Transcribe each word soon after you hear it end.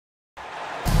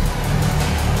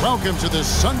Welcome to this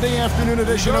Sunday afternoon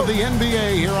edition of the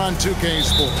NBA here on 2K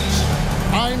Sports.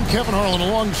 I'm Kevin Harlan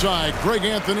alongside Greg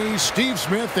Anthony, Steve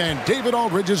Smith, and David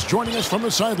Aldridge is joining us from the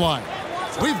sideline.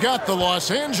 We've got the Los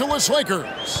Angeles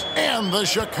Lakers and the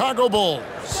Chicago Bulls.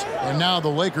 And now the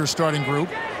Lakers starting group.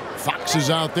 Fox is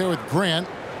out there with Grant.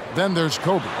 Then there's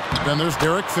Kobe. Then there's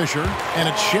Derek Fisher. And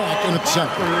it's Shaq in the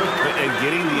center. And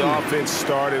getting the offense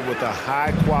started with a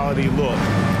high-quality look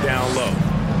down low.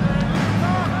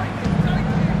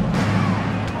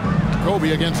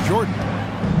 Kobe against Jordan.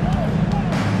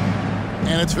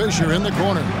 And it's Fisher in the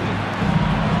corner.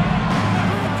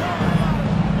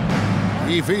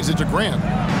 He feeds it to Grant.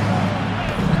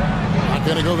 Not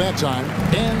going to go that time.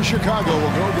 And Chicago will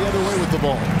go the other way with the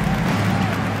ball.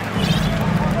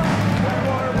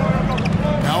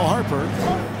 Now Harper.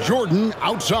 Jordan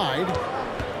outside.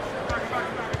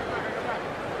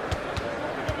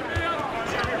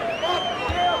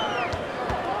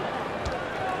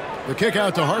 The kick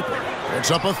out to Harper.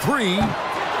 It's up a three.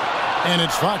 And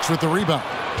it's Fox with the rebound.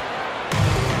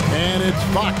 And it's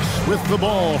Fox with the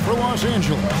ball for Los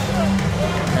Angeles.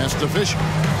 Pass to Fisher.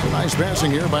 Nice passing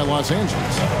here by Los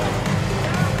Angeles.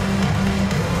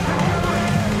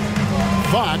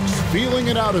 Fox feeling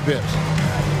it out a bit.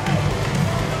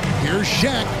 Here's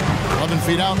Shaq. 11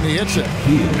 feet out and he hits it.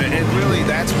 And really,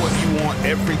 that's what you want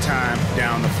every time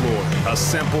down the floor. A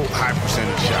simple, high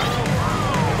percentage shot.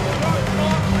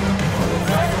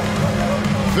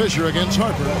 Fisher against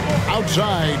Harper.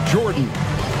 Outside, Jordan.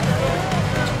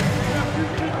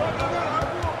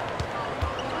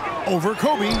 Over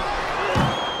Kobe.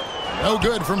 No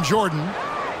good from Jordan.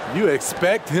 You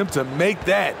expect him to make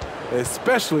that,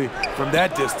 especially from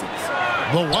that distance.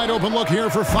 The wide open look here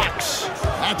for Fox.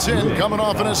 That's in, coming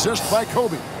off an assist by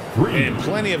Kobe. And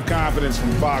plenty of confidence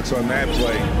from Fox on that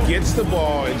play. Gets the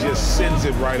ball and just sends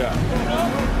it right up.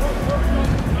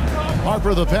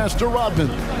 Harper the pass to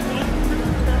Rodman.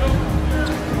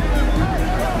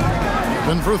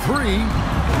 Then for three.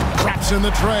 Traps in the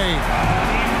tray.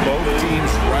 Both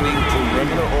teams running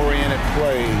perimeter-oriented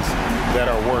plays that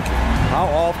are working. How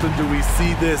often do we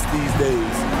see this these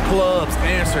days? Clubs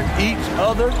answering each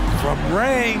other from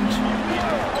range.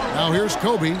 Now here's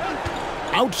Kobe.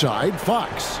 Outside,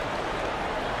 Fox.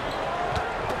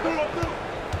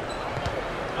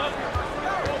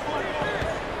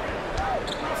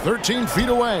 "13 feet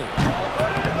away.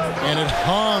 And it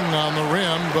hung on the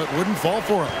rim, but wouldn't fall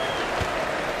for him.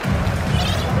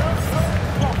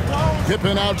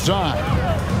 Pippen outside.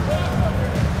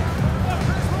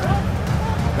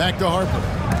 Back to Harper.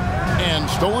 And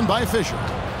stolen by Fisher.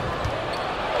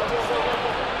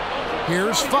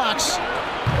 Here's Fox.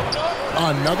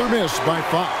 Another miss by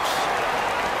Fox.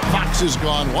 Fox is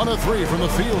gone 1 of 3 from the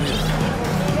field here.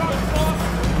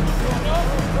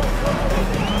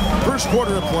 First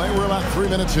quarter of play. We're about 3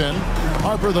 minutes in.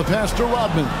 Harper the pass to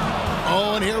Rodman.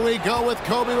 Oh, and here we go with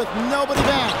Kobe with nobody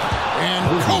back.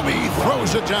 And Kobe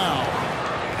throws it down.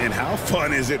 And how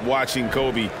fun is it watching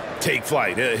Kobe take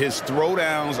flight? His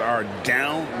throwdowns are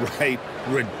downright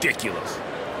ridiculous.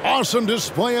 Awesome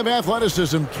display of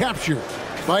athleticism captured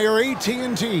by our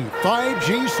AT&T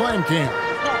 5G Slam Cam.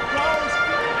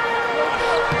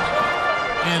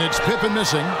 And it's Pippen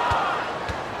missing.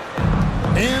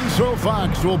 And so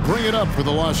Fox will bring it up for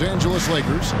the Los Angeles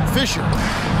Lakers. Fisher.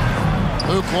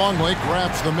 Luke Longley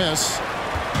grabs the miss.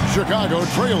 Chicago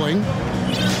trailing.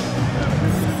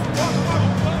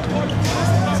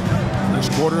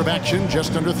 First quarter of action,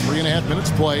 just under 3.5 minutes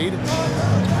played.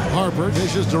 Harper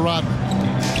dishes to Rodman.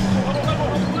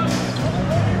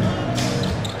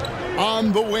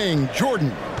 On the wing,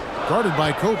 Jordan. Guarded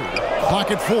by Kobe.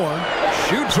 Pocket 4.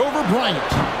 Shoots over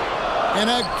Bryant. And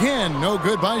again, no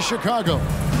good by Chicago.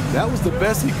 That was the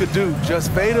best he could do.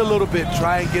 Just fade a little bit,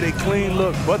 try and get a clean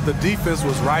look, but the defense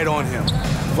was right on him.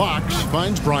 Fox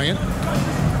finds Bryant.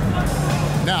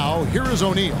 Now, here is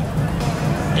O'Neal.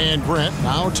 And Grant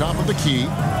now top of the key.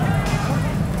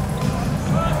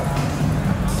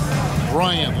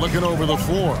 Bryant looking over the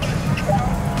floor.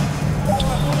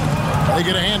 They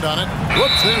get a hand on it.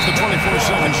 Whoops, there's the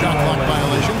 24-second shot clock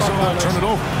violation, so they'll turn it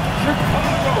over.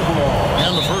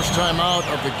 And the first time out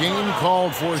of the game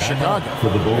called for Chicago.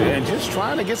 And just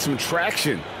trying to get some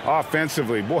traction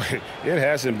offensively. Boy, it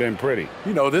hasn't been pretty.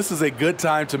 You know, this is a good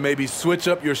time to maybe switch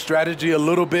up your strategy a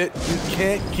little bit. You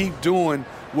can't keep doing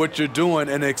what you're doing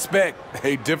and expect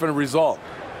a different result.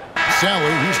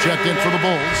 Sally, he's checked in for the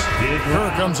Bulls.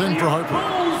 Kerr comes in for Harper.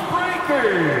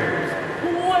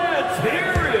 Let's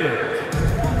hear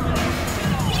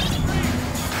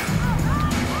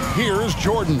it. Here's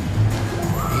Jordan.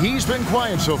 He's been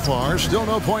quiet so far. Still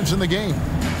no points in the game.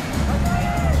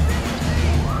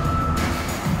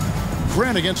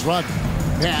 Grant against Rodman.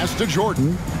 Pass to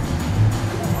Jordan.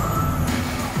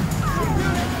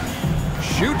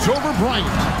 Shoots over Bryant.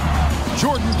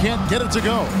 Jordan can't get it to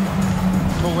go.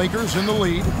 The Lakers in the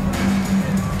lead.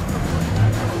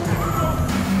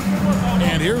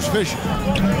 And here's Fisher.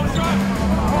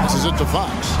 Passes it to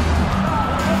Fox.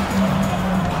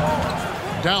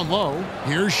 Down low.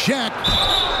 Here's Shaq.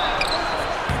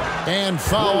 And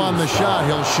foul on the shot.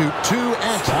 He'll shoot 2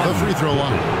 at the free throw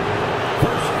line.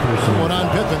 One on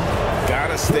Pippen.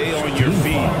 Gotta stay on your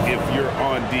feet if you're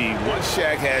on D. Once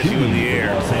Shaq has you in the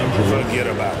air, forget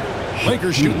about it.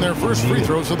 Lakers shooting their first free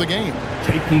throws of the game.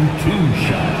 Taking 2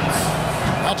 shots.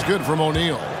 That's good from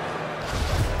O'Neal.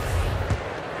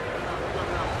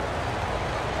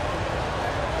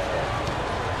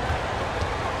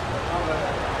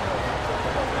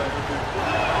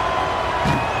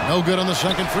 No good on the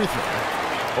second free throw.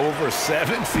 Over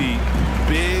 7 feet,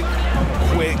 big,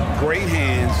 quick, great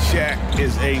hands. Shaq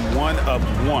is a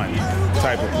one-of-one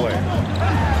type of player.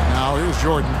 Now here's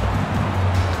Jordan.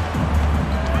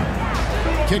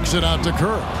 Kicks it out to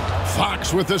Kerr.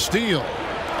 Fox with the steal.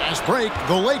 Fast break.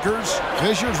 The Lakers.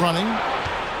 Fisher's running.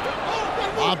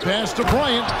 A pass to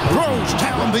Bryant. Throws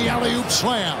down the alley-oop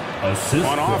slam.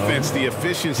 On offense, the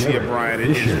efficiency of Bryant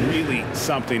is really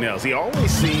something else. He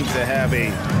always seems to have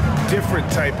a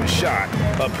different type of shot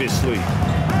up his sleeve.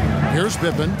 Here's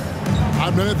Pippen.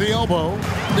 Rodman at the elbow.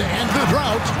 The end of the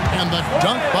drought. And the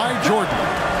dunk by Jordan.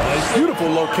 Beautiful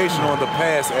location on the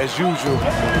pass as usual.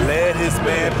 Led his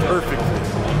man perfectly.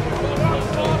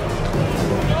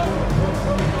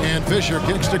 And Fisher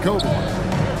kicks to Kobe.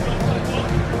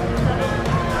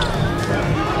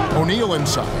 O'Neal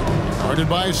inside. Guarded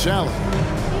by Sally.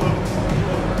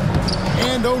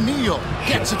 And O'Neal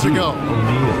gets it to go.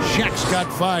 Shaq's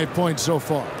got 5 points so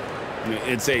far.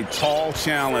 It's a tall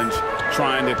challenge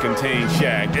trying to contain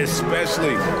Shaq,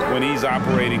 especially when he's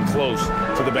operating close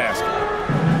to the basket.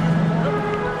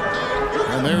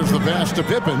 And there's the pass to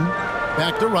Pippen.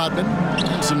 Back to Rodman.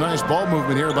 And some nice ball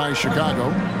movement here by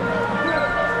Chicago.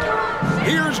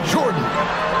 Here's Jordan.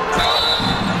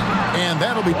 And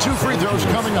that'll be 2 free throws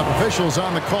coming up. Officials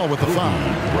on the call with the foul.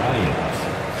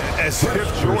 As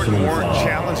if Jordan weren't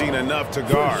challenging enough to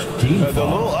guard. The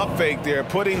little up fake there,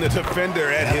 putting the defender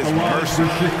at his mercy.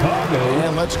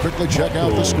 And let's quickly check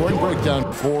out the scoring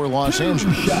breakdown for Los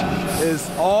Angeles. It's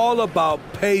all about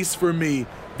pace for me.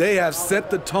 They have set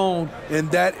the tone in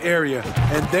that area,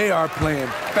 and they are playing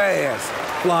fast,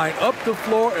 flying up the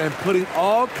floor and putting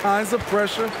all kinds of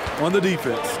pressure on the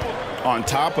defense. On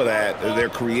top of that, they're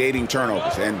creating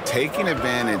turnovers and taking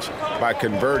advantage by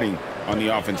converting on the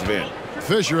offensive end.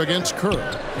 Fisher against Kerr.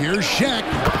 Here's Shaq.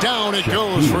 Down it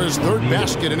goes for his 3rd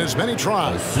basket in as many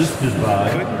tries.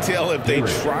 Couldn't tell if they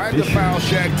tried to foul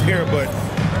Shaq there, but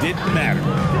didn't matter.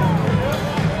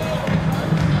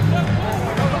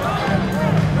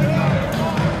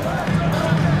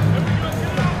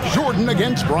 Jordan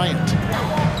against Bryant.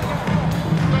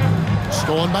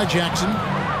 Stolen by Jackson.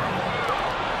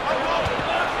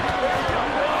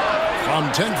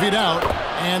 From 10 feet out.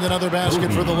 And another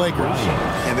basket for the Lakers.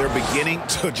 And they're beginning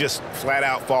to just flat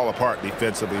out fall apart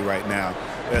defensively right now,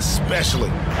 especially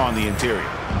on the interior.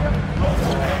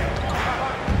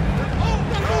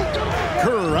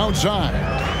 Kerr outside.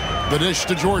 The dish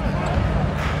to Jordan.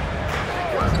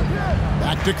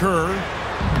 Back to Kerr.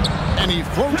 And he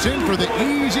floats in for the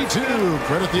easy 2.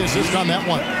 Credit the assist on that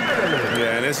one.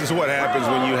 Yeah, and this is what happens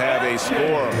when you have a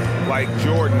scorer like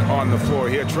Jordan on the floor.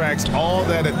 He attracts all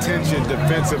that attention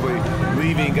defensively,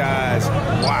 leaving guys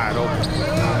wide open.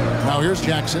 Now here's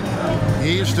Jackson.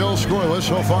 He's still scoreless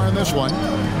so far in this one.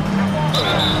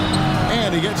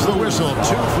 And he gets the whistle. 2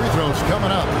 free throws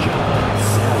coming up.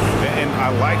 And I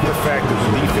like the fact that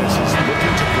the defense is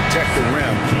looking to protect the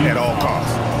rim at all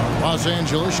costs. Los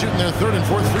Angeles shooting their 3rd and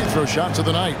 4th free throw shots of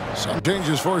the night. Some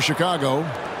changes for Chicago.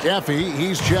 Caffey,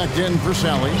 he's checked in for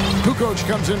Sally. Kukoc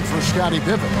comes in for Scottie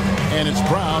Pippen. And it's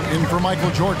Brown in for Michael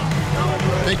Jordan.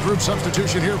 Big group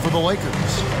substitution here for the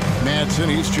Lakers. Madsen,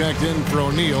 he's checked in for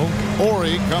O'Neal.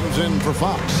 Horry comes in for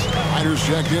Fox. Hyder's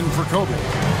checked in for Kobe.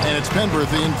 And it's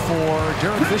Penberth in for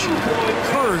Derek Fisher.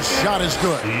 Kerr's shot is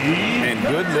good. And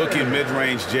good-looking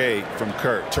mid-range J from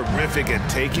Kerr. Terrific at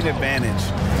taking advantage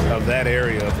of that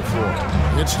area of the floor.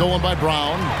 It's stolen by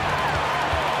Brown.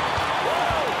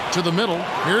 To the middle.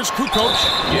 Here's Kukoc.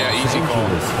 Yeah, easy call.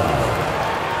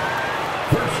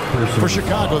 For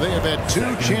Chicago, they have had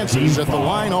 2 chances at the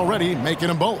line already, making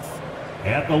them both.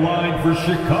 At the line for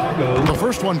Chicago. The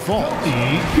first one falls.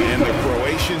 And the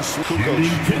Croatian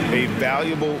Kukoc, a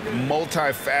valuable,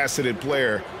 multifaceted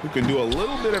player who can do a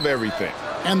little bit of everything.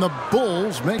 And the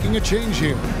Bulls making a change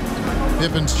here.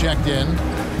 Pippen's checked in.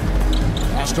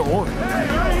 Pass to Ori.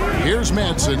 Here's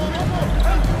Manson.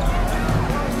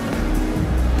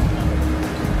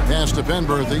 Pass to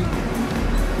Penberthy.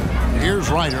 Here's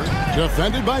Ryder.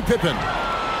 Defended by Pippen.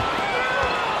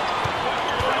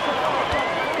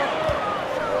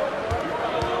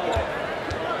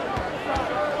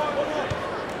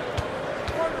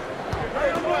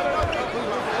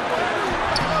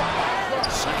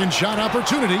 Second shot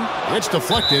opportunity. It's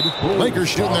deflected. Lakers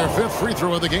shooting their 5th free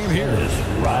throw of the game here.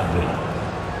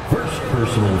 First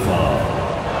personal foul.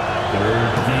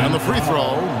 And the free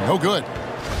throw, no good.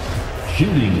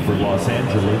 Shooting for Los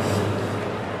Angeles.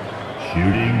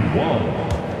 Shooting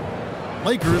 1.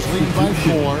 Lakers lead by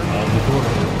 4.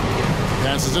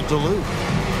 Passes it to Lou.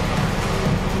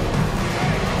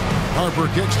 Harper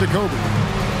kicks to Kobe.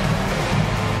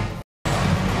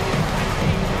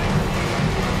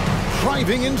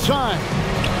 Driving inside.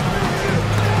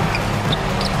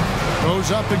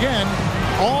 Goes up again.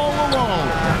 All alone.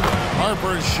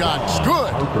 Harper's shot's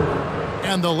good.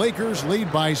 And the Lakers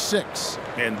lead by 6.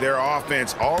 And their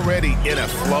offense already in a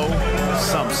flow.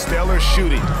 Some stellar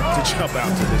shooting to jump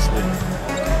out to this lead.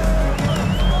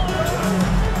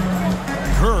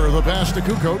 Kerr, the pass to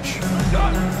Kukoc.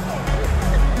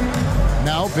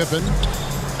 Now Pippen.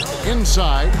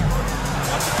 Inside.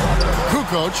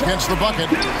 Kukoc gets the bucket.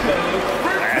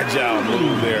 Agile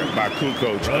move there by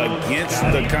Kukoc against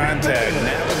the contact,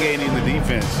 navigating the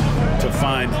defense to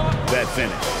find that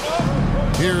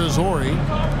finish. Here's Ori.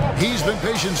 He's been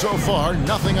patient so far.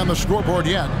 Nothing on the scoreboard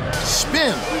yet.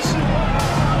 Spins.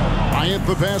 Bryant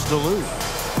the pass to Lou.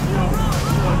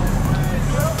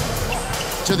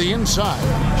 To the inside.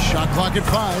 Shot clock at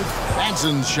 5.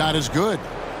 Anson's shot is good.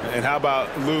 And how about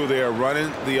Lou there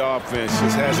running the offense?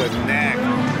 Just has a knack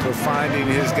for finding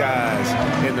his guys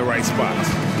in the right spots.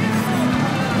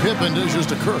 Pippen dishes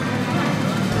to Kerr.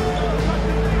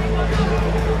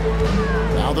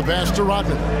 Now the pass to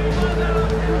Rodman.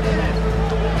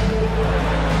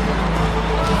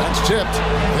 That's tipped.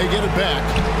 They get it back.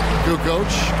 Kukoc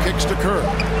kicks to Kerr.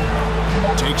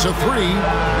 Takes a 3.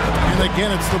 And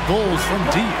again, it's the Bulls from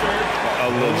deep. A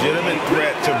legitimate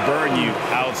threat to burn you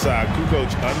outside. Kukoc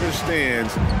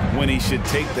understands when he should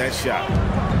take that shot.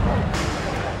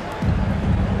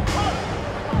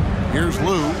 Here's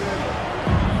Lou.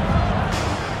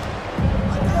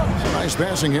 Some nice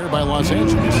passing here by Los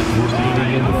Angeles.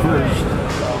 In the first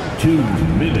 2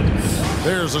 minutes.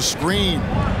 There's a screen.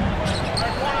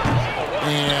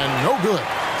 And no good.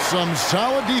 Some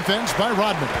solid defense by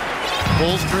Rodman.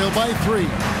 Bulls trail by 3.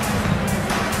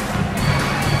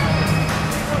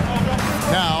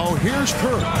 Now, here's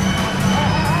Kerr.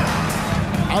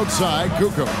 Outside,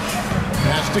 Kukoc.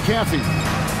 Pass to Caffey.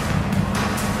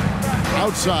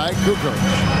 Outside, Kukoc.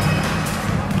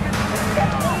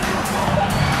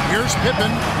 Here's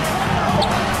Pippen.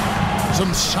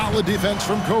 Some solid defense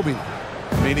from Kobe.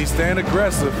 I mean, he's staying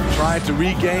aggressive, trying to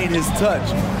regain his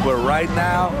touch. But right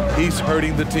now, he's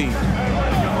hurting the team.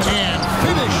 And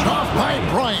finish off by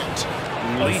Bryant.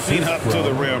 Leaping up to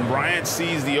the rim, Bryant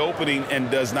sees the opening and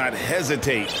does not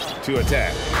hesitate to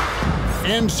attack.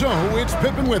 And so it's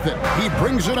Pippen with it. He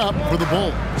brings it up for the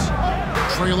Bulls,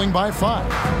 trailing by 5.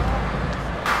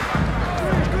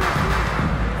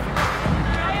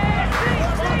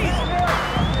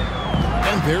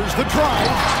 And there's the drive,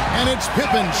 and it's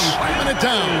Pippen slamming it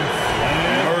down.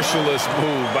 Merciless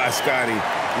move by Scotty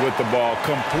with the ball,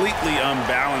 completely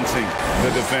unbalancing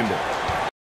the defender.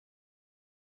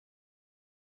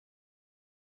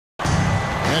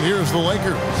 And here's the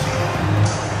Lakers.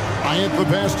 Bryant the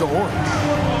pass to Ori.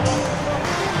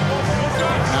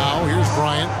 Now here's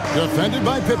Bryant, defended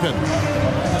by Pippen.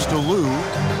 Pass to Lou.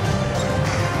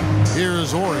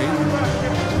 Here's Ori.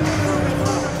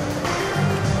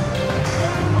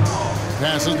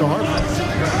 Passes to Harper.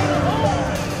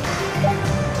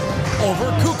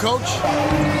 Over Kukoc.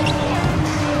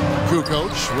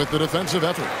 Kukoc with the defensive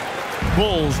effort.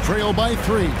 Bulls trail by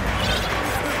 3.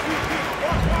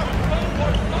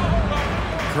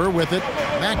 Kerr with it.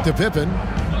 Back to Pippen.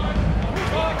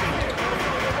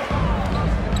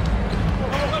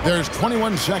 There's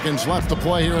 21 seconds left to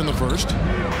play here in the first.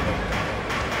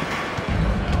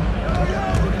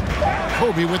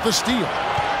 Kobe with the steal.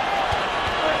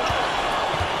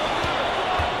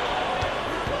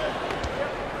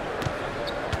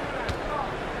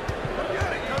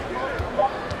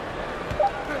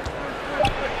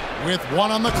 With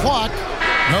 1 on the clock.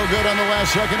 No good on the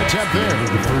last second attempt there.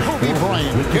 Kobe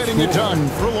Bryant getting it done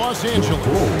for Los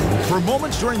Angeles. For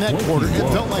moments during that quarter, it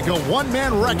felt like a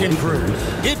one-man wrecking crew.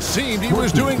 It seemed he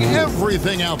was doing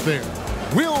everything out there.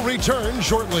 We'll return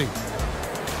shortly.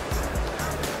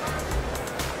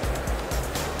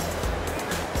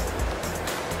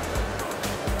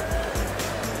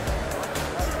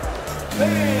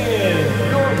 And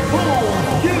your full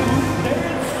youth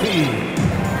dance team.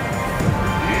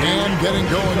 And getting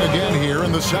going again here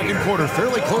in the second quarter.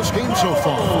 Fairly close game so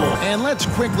far. And let's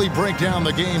quickly break down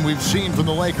the game we've seen from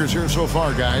the Lakers here so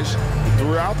far, guys.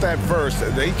 Throughout that first,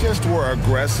 they just were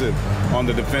aggressive on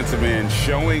the defensive end,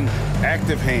 showing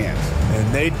active hands.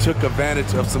 And they took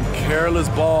advantage of some careless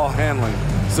ball handling,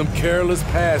 some careless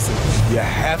passing. You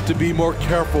have to be more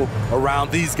careful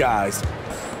around these guys.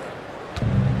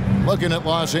 Looking at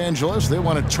Los Angeles, they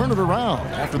want to turn it around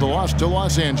after the loss to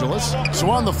Los Angeles. So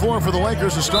on the floor for the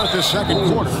Lakers to start this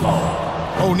second quarter.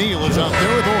 O'Neal is out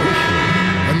there with Orange.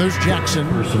 And there's Jackson,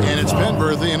 and it's Ben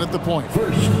Berthy in at the point.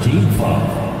 First team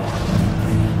foul.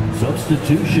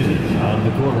 Substitution on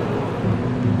the court.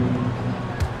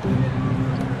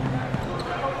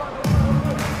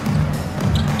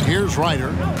 Here's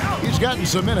Ryder. He's gotten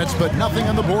some minutes, but nothing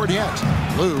on the board yet.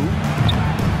 Lou.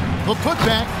 The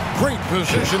putback. Great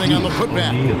positioning on the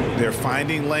putback. They're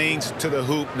finding lanes to the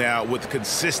hoop now with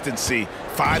consistency.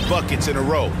 5 buckets in a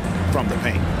row from the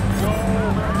paint.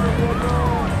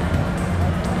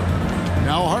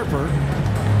 Now Harper.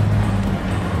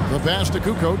 The pass to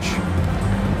Kukoc.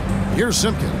 Here's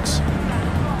Simpkins.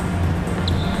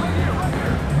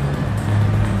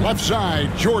 Left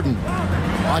side, Jordan.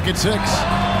 Clock at 6.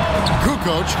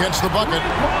 Kukoc gets the bucket.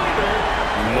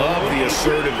 Love the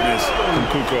assertiveness from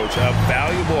Kukoc, a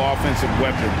valuable offensive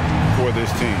weapon for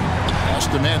this team. Pass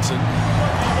to Manson.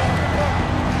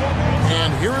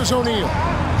 And here is O'Neal.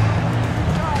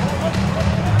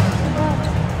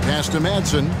 Pass to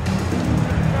Manson.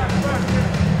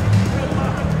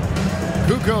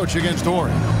 Kukoc against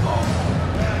Oren.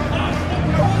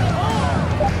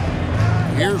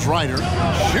 Here's Ryder.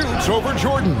 Shoots over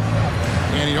Jordan.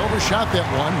 And he overshot that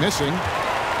one, missing.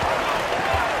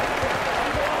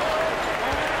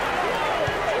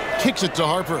 Kicks it to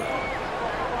Harper.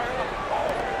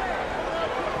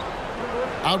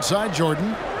 Outside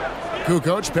Jordan.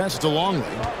 Kukoc passes to Longley.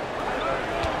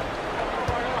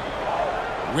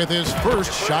 With his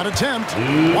first shot attempt.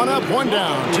 1 up, 1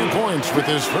 down. 2 points with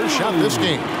his first shot this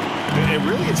game. And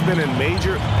really, it's been a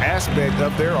major aspect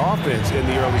of their offense in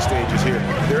the early stages here.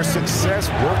 Their success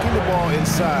working the ball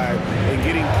inside and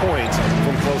getting points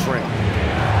from close range.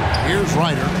 Here's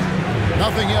Ryder.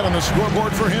 Nothing yet on the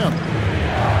scoreboard for him.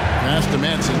 Pass to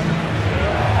Manson.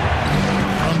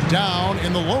 From down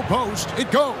in the low post,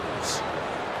 it goes.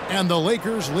 And the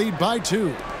Lakers lead by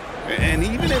 2. And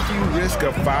even if you risk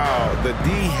a foul, the D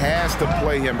has to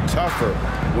play him tougher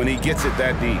when he gets it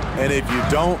that deep. And if you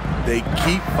don't, they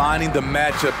keep finding the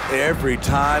matchup every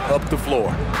time up the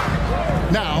floor.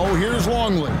 Now here's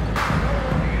Longley.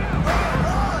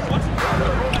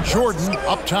 Jordan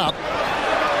up top.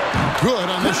 Good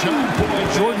on the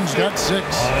shot. Jordan's got 6.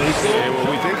 And when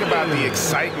we think about the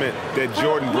excitement that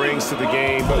Jordan brings to the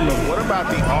game, but what about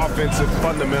the offensive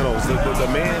fundamentals? The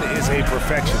man is a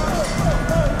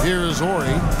perfectionist. Here's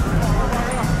Ori.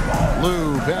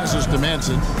 Lou passes to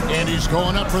Manson, and he's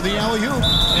going up for the alley-oop.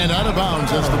 And out of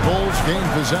bounds as the Bulls gain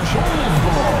possession.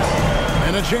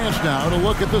 And a chance now to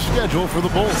look at the schedule for the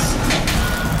Bulls.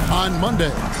 On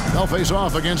Monday, they'll face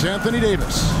off against Anthony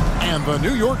Davis and the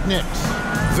New York Knicks.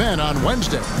 Then on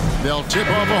Wednesday, they'll tip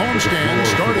off a homestand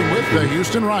starting with the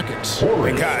Houston Rockets.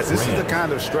 And guys, this is the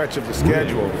kind of stretch of the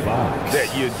schedule that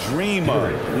you dream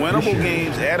of. Winnable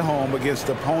games at home against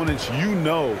opponents you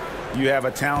know you have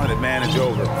a talented advantage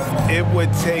over. It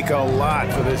would take a lot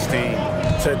for this team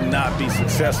to not be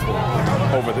successful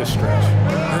over this stretch.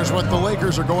 Here's what the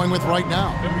Lakers are going with right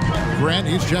now. Grant,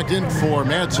 he's checked in for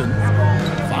Madsen.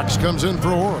 Fox comes in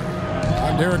for Horry.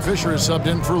 And Darren Fisher is subbed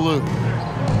in for Lou.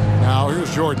 Now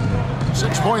here's Jordan.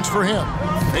 6 points for him.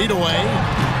 Fadeaway.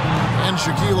 And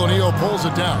Shaquille O'Neal pulls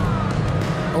it down.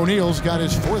 O'Neal's got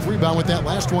his 4th rebound with that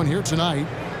last one here tonight.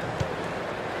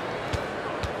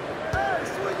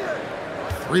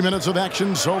 3 minutes of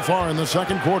action so far in the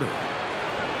second quarter.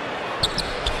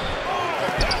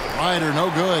 Ryder, no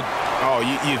good. Oh,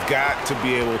 you've got to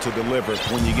be able to deliver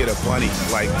when you get a bunny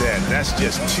like that. That's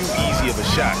just too easy of a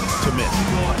shot to miss.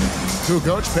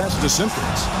 Kukoc passes to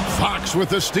Simpkins. Fox with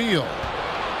the steal.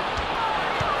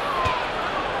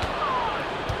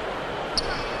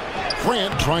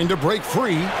 Grant trying to break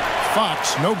free.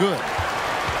 Fox, no good.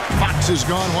 Fox is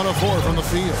gone 1 of 4 from the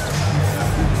field.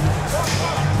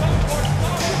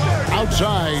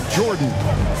 Outside, Jordan.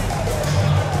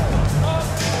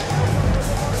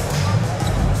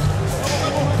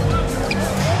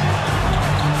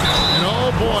 And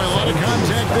oh boy, a lot of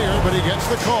contact there, but he gets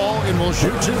the call and will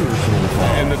shoot 2.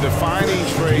 And the defining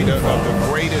trait of the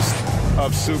greatest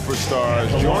of superstars,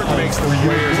 Jordan makes the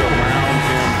players around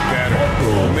him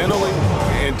better, mentally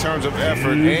in terms of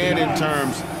effort and in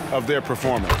terms of their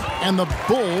performance. And the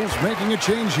Bulls making a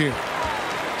change here.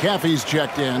 Caffey's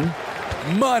checked in.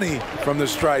 Money from the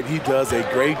stripe. He does a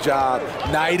great job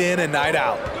night in and night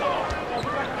out.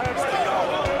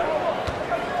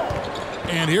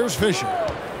 And here's Fisher.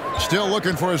 Still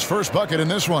looking for his first bucket in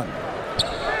this one.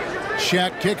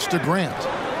 Shaq kicks to Grant.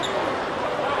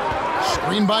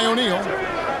 Screen by O'Neal.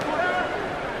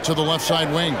 To the left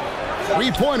side wing.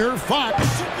 Three-pointer, Fox.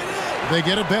 They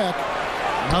get it back.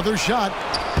 Another shot.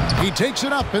 He takes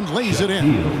it up and lays it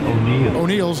in.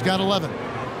 O'Neal's got 11.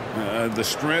 The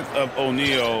strength of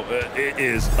O'Neal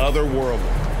is otherworldly.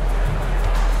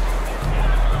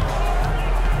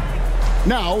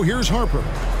 Now here's Harper.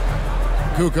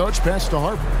 Kukoc pass to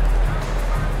Harper.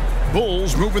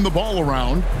 Bulls moving the ball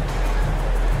around.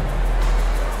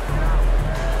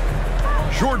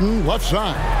 Jordan left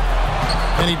side.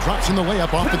 And he drops in the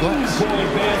layup off the glass.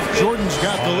 Jordan's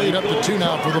got the lead up to 2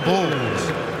 now for the Bulls.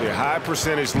 A high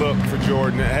percentage look for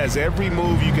Jordan. It has every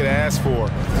move you could ask for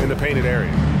in the painted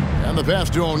area. And the pass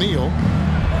to O'Neal.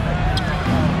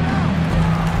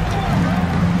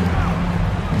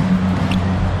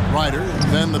 Ryder,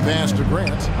 then the pass to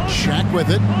Grant. Shaq with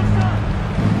it.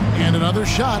 And another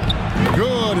shot.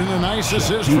 Good, and a nice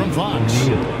assist from Fox.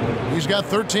 He's got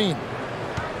 13.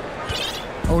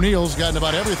 O'Neal's gotten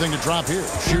about everything to drop here,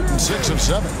 shooting 6 of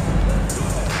 7.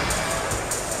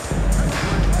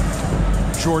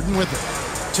 Jordan with it.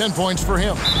 10 points for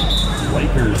him.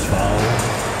 Lakers foul.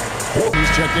 He's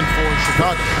checked in for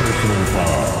Chicago. Personal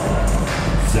foul.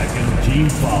 Second team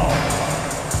foul.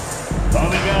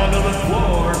 Coming onto the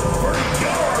floor for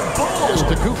your Bulls. Just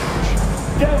to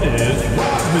Kukoc. Dennis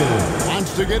Rodman.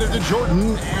 Wants to get it to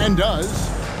Jordan and does.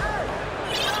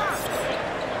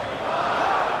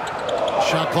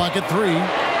 Shot clock at 3.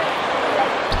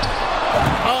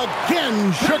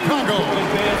 Again, Chicago.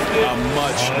 A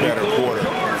much better quarter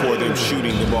for them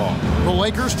shooting the ball. The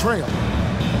Lakers trail.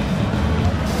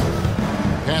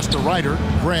 Pass to Ryder.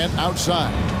 Grant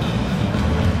outside.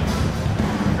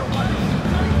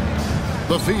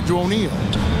 The feed to O'Neal.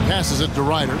 Passes it to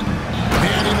Ryder.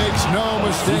 And he makes no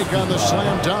mistake on the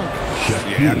slam dunk.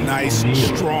 Yeah, a nice,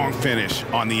 strong finish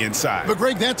on the inside. But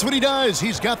Greg, that's what he does.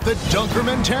 He's got the dunker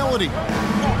mentality.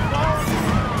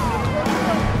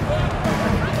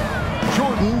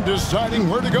 Jordan deciding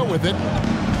where to go with it.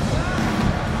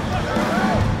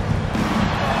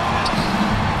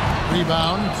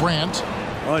 Rebound, Grant.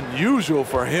 Unusual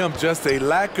for him, just a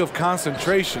lack of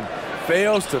concentration.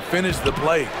 Fails to finish the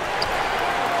play.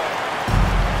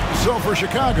 So for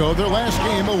Chicago, their last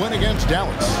game, a win against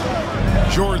Dallas.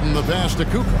 Jordan the pass to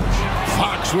Kukoc.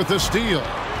 Fox with the steal.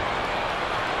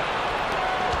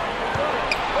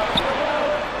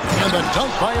 And the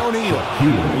dunk by O'Neal.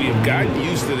 We have gotten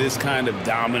used to this kind of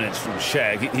dominance from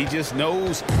Shaq. He just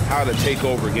knows how to take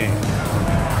over games.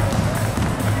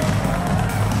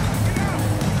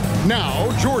 Now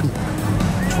Jordan.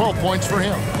 12 points for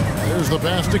him. There's the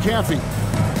pass to Caffey.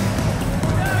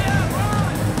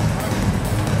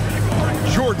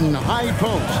 Jordan high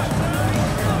post.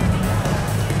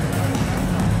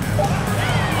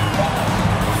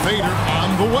 Fader on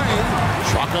the way.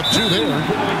 Chalk up 2 there.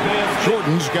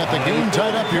 Jordan's got the game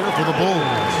tied up here for the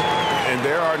Bulls. And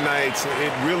there are nights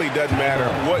it really doesn't matter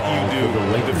what you do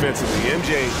defensively.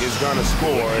 MJ is going to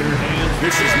score, and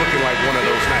this is looking like one of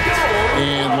those nights.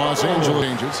 And Los Angeles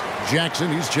changes.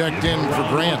 Jackson, he's checked in for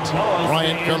Grant.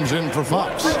 Bryant comes in for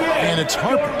Fox. And it's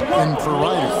Harper in for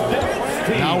Ryder.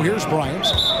 Now here's Bryant.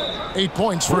 8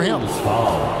 points for him.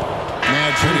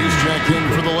 Madsen, he's checked in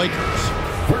for the Lakers.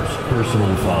 First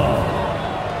personal foul.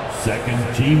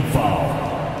 Second team foul.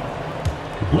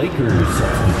 Lakers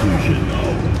substitution.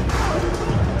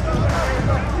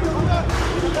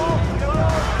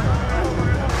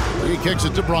 He kicks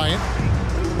it to Bryant.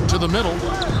 To the middle.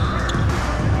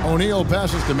 O'Neal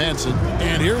passes to Madsen.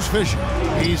 And here's Fisher.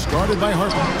 He's guarded by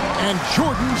Harper. And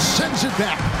Jordan sends it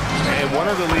back. And one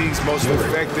of the league's most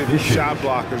effective shot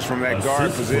blockers from that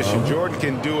guard position. Jordan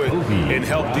can do it in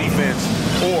help defense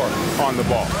or on the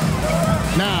ball.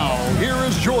 Now, here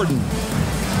is Jordan.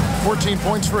 14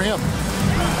 points for him.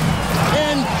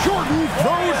 And Jordan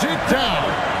throws it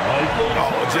down.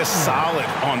 Oh, just solid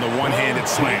on the one-handed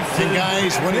slam. And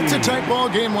guys, when it's a tight ball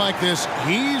game like this,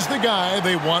 he's the guy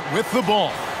they want with the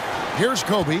ball. Here's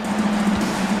Kobe.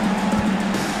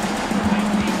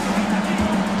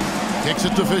 Kicks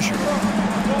it to Fisher.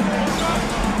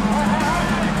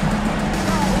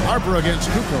 Harper against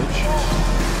Kukoc.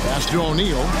 Pass to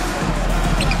O'Neal.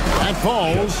 That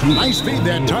falls. Nice feed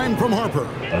that time from Harper.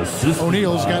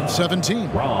 O'Neal's got 17.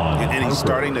 And he's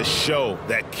starting to show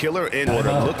that killer in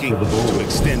order, looking to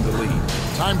extend the lead.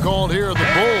 Time called here. The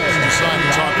Bulls decide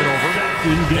to talk it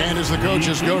over. And as the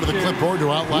coaches go to the clipboard to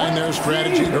outline their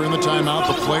strategy during the timeout,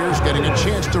 the players getting a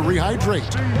chance to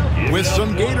rehydrate with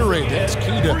some Gatorade. That's key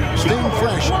to staying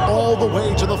fresh all the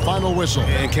way to the final whistle.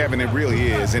 And Kevin, it really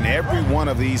is. And every one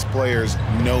of these players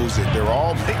knows it. They're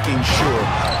all making sure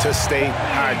to stay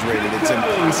hydrated. It's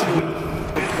impossible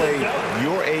to play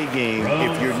your A game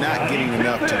if you're not getting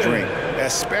enough to drink,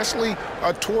 especially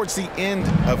towards the end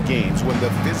of games when the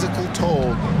physical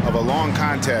toll of a long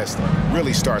contest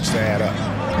really starts to add up.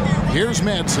 Here's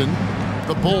Madsen.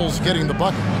 The Bulls getting the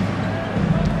bucket.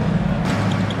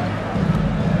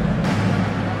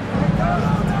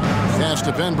 Pass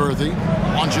to Benberthy.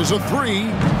 Launches a three.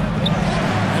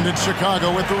 And it's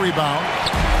Chicago with the rebound.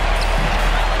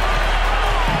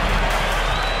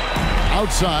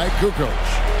 Outside, Kukoc.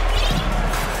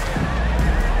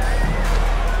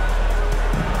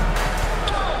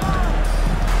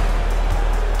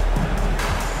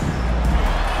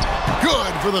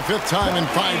 Good for the 5th time in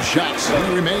 5 shots.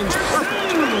 He remains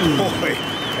perfect. Boy,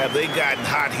 have they gotten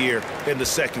hot here in the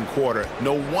second quarter.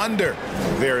 No wonder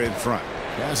they're in front.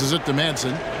 Passes it to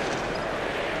Madsen.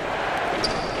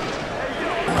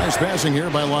 Nice passing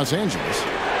here by Los Angeles.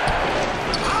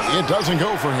 It doesn't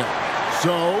go for him.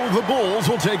 So the Bulls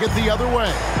will take it the other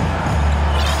way.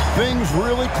 Things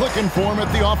really clicking for him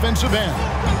at the offensive end.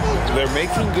 They're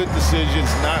making good decisions,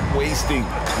 not wasting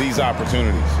these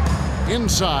opportunities.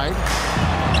 Inside.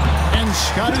 And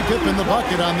Scottie Pippen the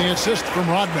bucket on the assist from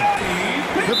Rodman.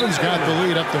 Pippen's got the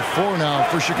lead up to 4 now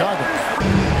for Chicago.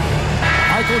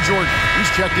 Michael Jordan,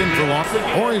 he's checked in for Long,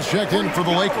 or he's checked in for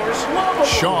the Lakers.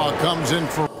 Shaw comes in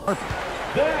for Harper.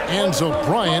 Enzo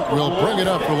Bryant will bring it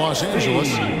up for Los Angeles.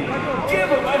 Give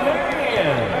him a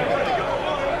hand.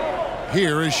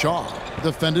 Here is Shaw,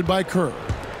 defended by Kerr.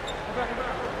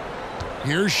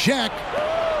 Here's Shaq,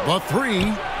 the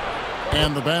three,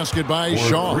 and the basket by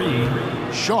Shaw.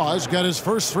 Shaw's got his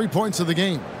first 3 points of the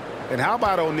game. And how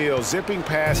about O'Neal zipping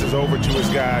passes over to his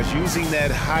guys, using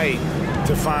that height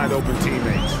to find open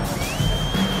teammates.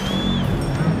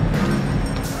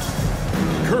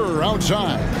 Kerr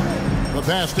outside. The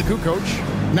pass to Kukoc.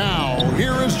 Now,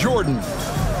 here is Jordan.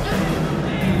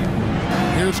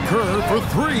 Here's Kerr for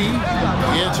 3.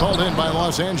 It's hauled in by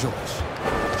Los Angeles.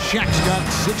 Shaq's got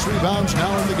 6 rebounds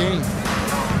now in the game.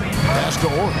 Pass to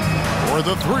Orr. For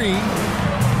the 3.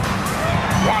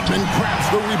 Rodman grabs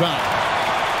the rebound.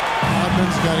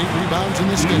 Rodman's got 8 rebounds in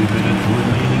this game. 2 minutes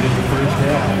remaining in the first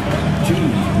half. 2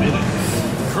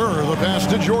 minutes. Kerr, the pass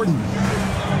to Jordan.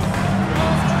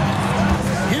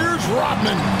 Here's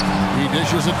Rodman. He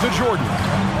dishes it to Jordan.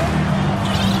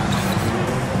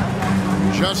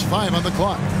 Just 5 on the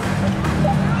clock.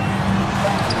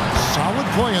 Solid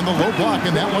play in the low block,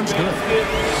 and that one's good.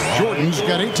 Jordan's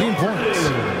got 18 points.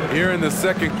 Here in the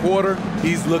second quarter,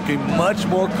 he's looking much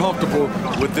more comfortable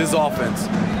with this offense.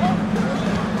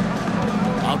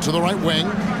 Out to the right wing.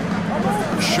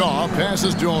 Shaw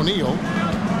passes to O'Neal.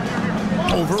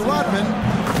 Over Rodman.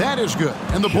 That is good.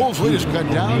 And the Bulls' lead is cut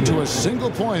down to a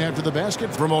single point after the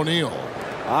basket from O'Neal.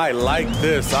 I like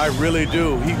this. I really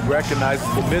do. He recognizes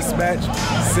the mismatch,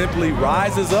 simply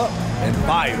rises up and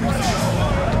fires.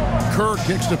 Kerr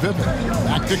kicks to Pippen.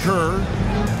 Back to Kerr.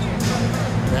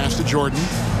 Pass to Jordan.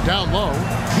 Down low.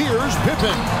 Here's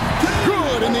Pippen.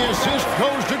 Good, and the assist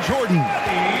goes to Jordan.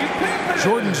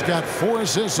 Jordan's got 4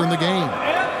 assists in the game.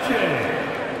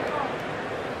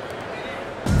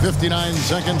 59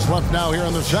 seconds left now here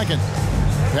in the second.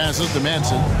 Passes to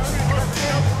Madsen.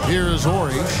 Here's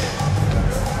Horry.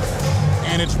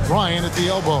 And it's Bryant at the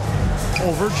elbow.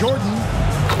 Over Jordan.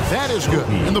 That is good.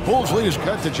 And the Bulls' lead is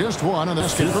cut to just 1 on the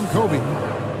basket from Kobe.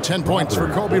 10 points for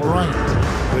Kobe Bryant.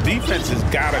 The defense has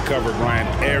got to cover Bryant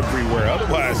everywhere.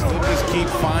 Otherwise, they'll just keep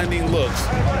finding looks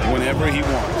whenever he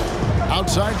wants.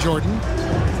 Outside Jordan.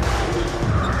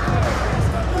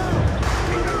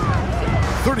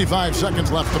 35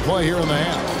 seconds left to play here in the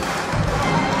half.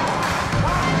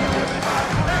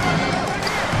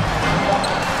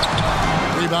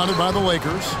 Rebounded by the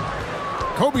Lakers.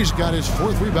 Kobe's got his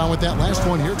 4th rebound with that last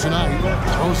one here tonight.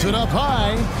 Throws it up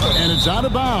high, and it's out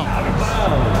of bounds.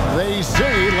 They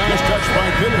say last touch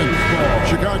by Pippen.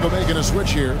 Chicago making a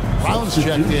switch here. Brown's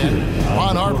checked in.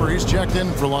 Ron Harper, he's checked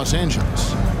in for Los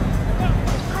Angeles.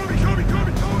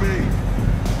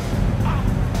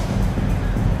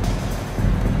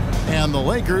 And the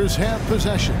Lakers have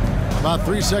possession. About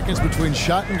 3 seconds between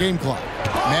shot and game clock.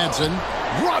 Madsen,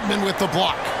 Rodman with the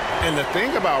block. And the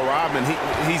thing about Rodman,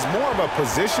 he's more of a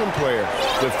position player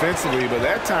defensively, but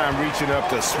that time reaching up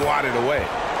to swat it away.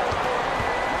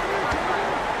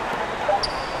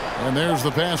 And there's the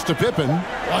pass to Pippen.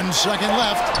 1 second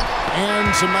left.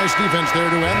 And some nice defense there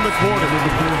to end the quarter.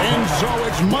 And so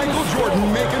it's Michael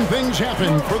Jordan making things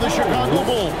happen for the Chicago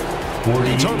Bulls.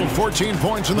 He totaled 14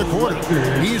 points in the quarter.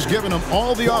 He's given them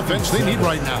all the offense they need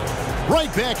right now.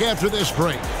 Right back after this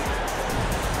break.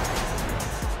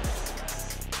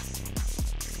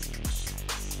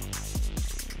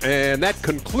 And that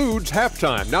concludes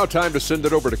halftime. Now time to send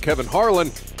it over to Kevin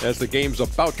Harlan as the game's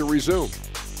about to resume.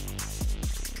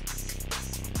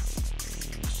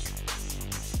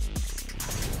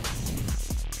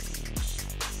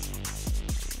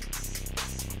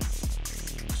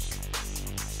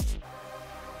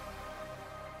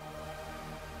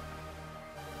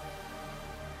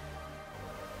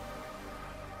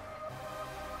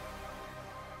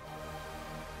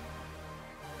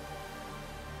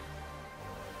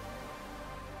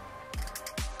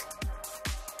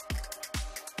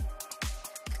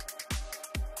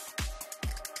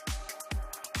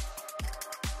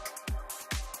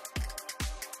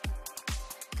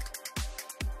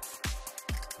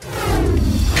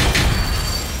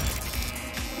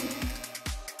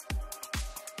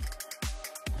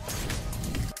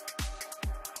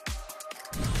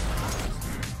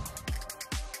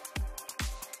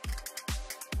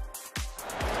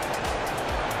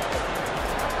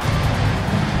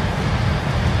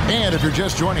 And if you're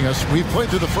just joining us, we've played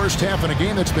through the first half in a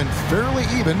game that's been fairly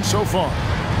even so far.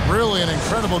 Really an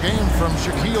incredible game from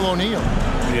Shaquille O'Neal.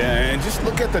 Yeah, and just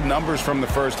look at the numbers from the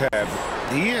first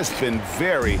half. He has been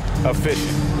very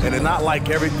efficient. And it's not like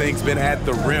everything's been at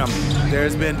the rim.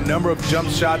 There's been a number of jump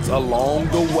shots along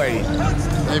the way.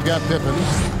 They've got Pippen.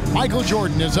 Michael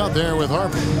Jordan is out there with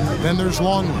Harper. Then there's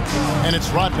Longley. And it's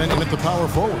Rodman in at the power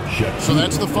forward. So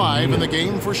that's the 5 in the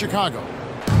game for Chicago.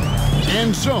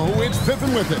 And so it's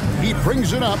Pippen with it. He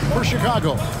brings it up for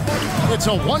Chicago. It's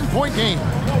a one-point game.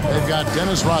 They've got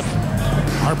Dennis Rodman.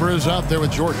 Harper is out there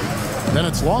with Jordan. Then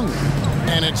it's Longley.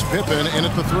 And it's Pippen in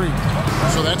at the 3.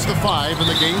 So that's the 5 in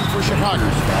the game for Chicago.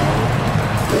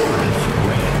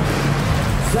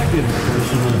 Second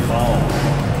personal foul.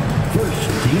 First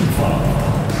team foul.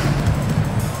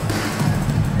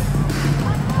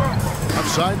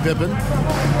 Outside Pippen.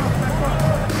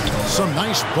 Some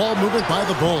nice ball movement by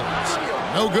the Bulls.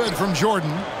 No good from Jordan.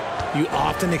 You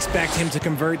often expect him to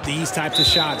convert these types of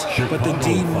shots, but the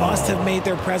D must have made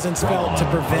their presence felt to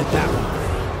prevent that one.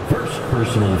 First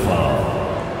personal foul.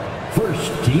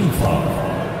 First team foul.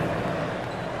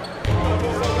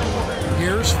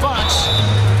 Here's Fox.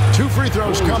 2 free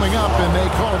throws coming up, and they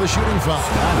call the shooting foul.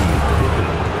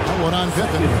 One on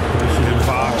Pippen. And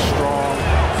Fox, strong,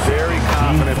 very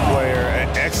confident player, an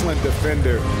excellent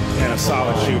defender, and a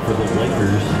solid shooter for the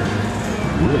Lakers.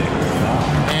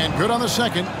 And good on the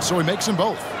second, so he makes them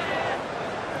both.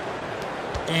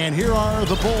 And here are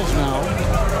the Bulls now.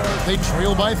 They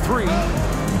trail by 3.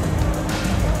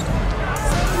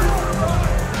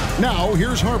 Now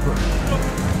here's Harper.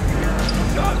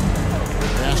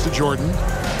 Pass to Jordan.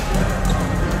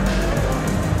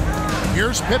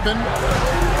 Here's Pippen.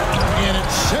 And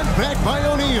it's sent back by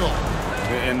O'Neal.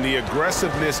 And the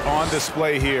aggressiveness on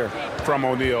display here from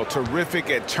O'Neal. Terrific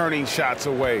at turning shots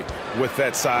away with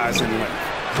that size and length.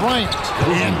 Bryant.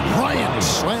 And Bryant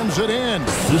slams it in.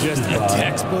 Just a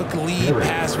textbook lead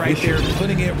pass right there,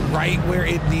 putting it right where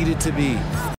it needed to be.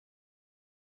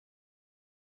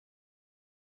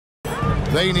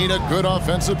 They need a good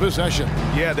offensive possession.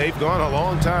 Yeah, they've gone a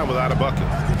long time without a bucket.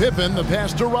 Pippen, the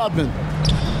pass to Rodman.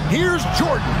 Here's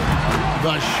Jordan.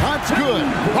 The shot's good.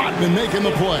 Rodman making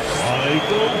the play.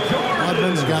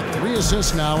 Rodman's got 3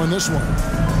 assists now in this one.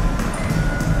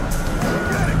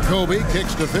 Kobe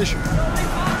kicks to Fisher.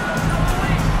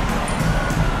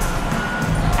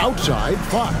 Outside,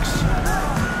 Fox.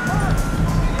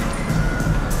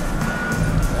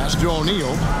 Pass to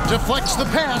O'Neal. Deflects the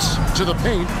pass to the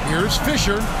paint. Here's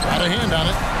Fisher. Got a hand on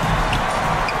it.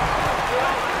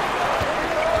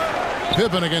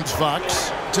 Pippen against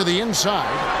Fox. To the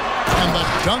inside. And the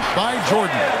dunk by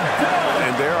Jordan.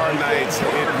 And there are nights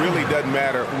it really doesn't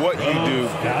matter what you do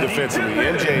defensively.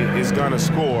 MJ is going to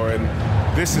score, and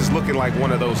this is looking like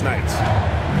one of those nights.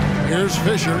 Here's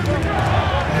Fisher.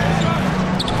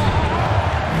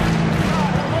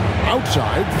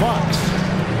 Outside, Fox.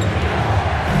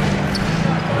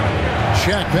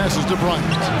 Shaq passes to Bryant.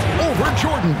 Over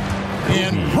Jordan.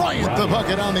 And Bryant the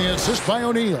bucket on the assist by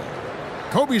O'Neal.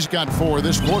 Kobe's got 4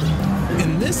 this quarter.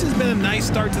 And this has been a nice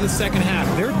start to the second half.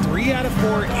 They're 3 out of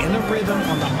 4 in a rhythm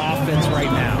on the offense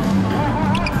right now.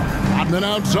 Rodman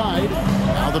outside.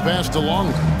 Now the pass to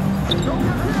Longley.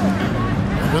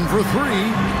 Open for 3.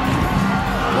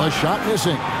 Was shot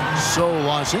missing. So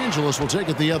Los Angeles will take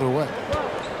it the other way.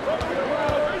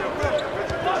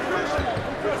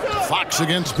 Fox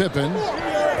against Pippen.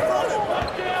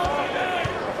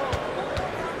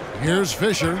 Here's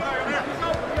Fisher.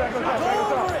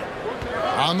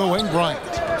 On the wing,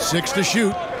 Bryant. 6 to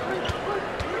shoot.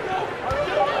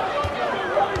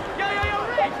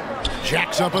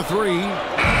 Jacks up a 3.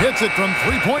 Hits it from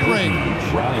three-point range.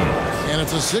 And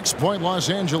it's a 6-point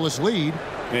Los Angeles lead.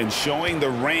 And showing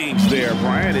the range there,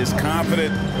 Bryant is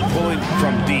confident pulling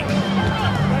from deep.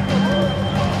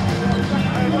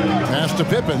 Pass to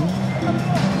Pippen.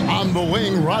 On the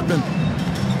wing, Rodman.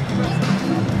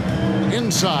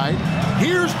 Inside.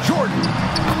 Here's Jordan.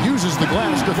 Uses the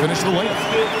glass to finish the layup.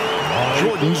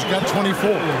 Jordan's got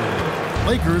 24.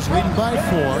 Lakers leading by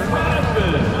 4.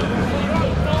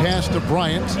 Pass to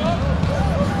Bryant.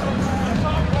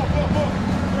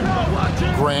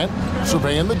 Grant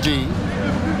surveying the D.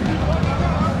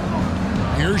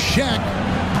 Here's Shaq.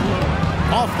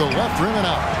 Off the left rim and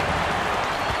out.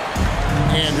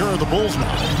 And here are the Bulls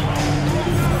now.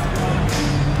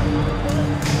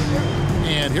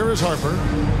 And here is Harper.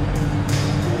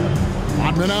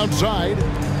 Rodman outside.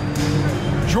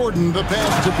 Jordan the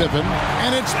pass to Pippen.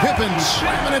 And it's Pippen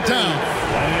slamming it down.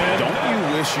 Don't you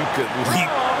wish you could leap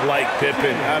like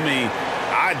Pippen? I mean,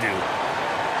 I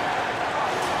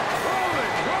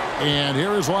do. And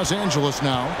here is Los Angeles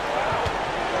now.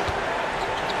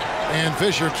 And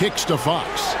Fisher kicks to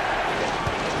Fox.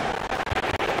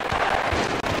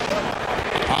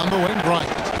 On the wing, Bryant.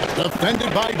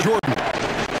 Defended by Jordan.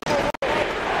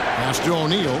 Pass to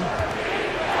O'Neal.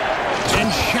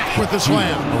 And Shaq with the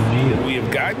slam. We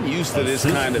have gotten used to this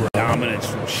kind of dominance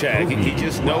from Shaq. He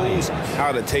just knows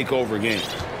how to take over games.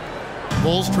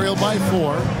 Bulls trail by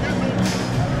 4.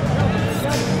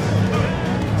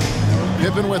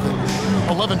 Pippen with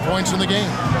it. 11 points in the game.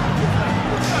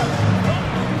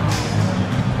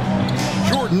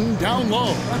 Jordan down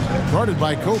low. Guarded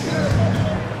by Kobe.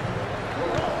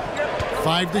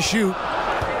 5 to shoot.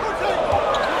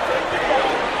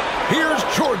 Here's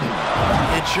Jordan.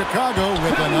 It's Chicago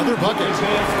with another bucket.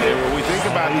 Yeah, when we think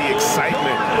about the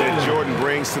excitement that Jordan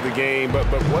brings to the game, but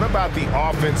what about the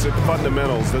offensive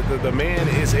fundamentals? The man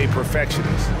is a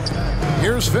perfectionist.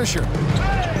 Here's Fisher.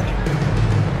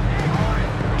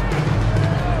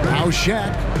 Now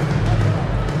Shaq.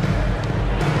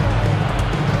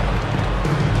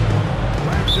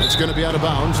 It's going to be out of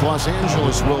bounds. Los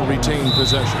Angeles will retain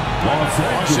possession.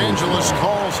 Los Angeles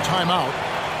calls timeout.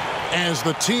 As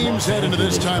the teams head into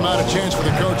this timeout, a chance for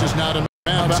the coaches now to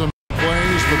map some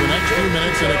plays for the next few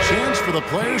minutes and a chance for the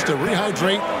players to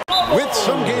rehydrate with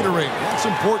some Gatorade. That's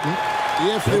important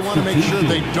if they want to make sure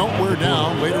they don't wear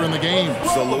down later in the game.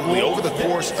 Absolutely. Over the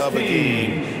course of a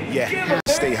game, you have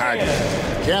to stay hydrated.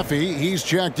 Caffey, he's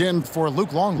checked in for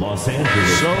Luke Longley. Los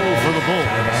Angeles. So for the Bulls,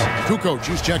 Kukoc,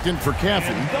 he's checked in for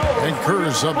Caffey. And Kerr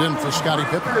subbed in for Scottie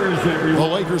Pippen. The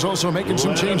Lakers also making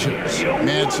some changes.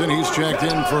 Madsen, he's checked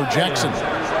in for Jackson.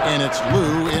 And it's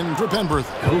Lou in for Penberth.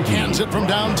 Hands it from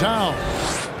downtown.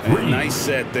 Nice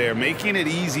set there, making it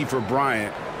easy for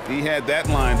Bryant. He had that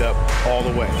lined up all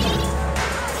the way.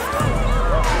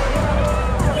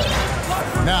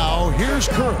 Now here's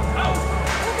Kerr.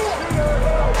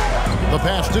 The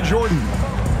pass to Jordan.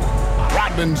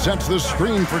 Rodman sets the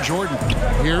screen for Jordan.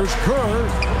 Here's Kerr.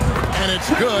 And it's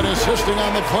good. Assisting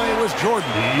on the play was Jordan.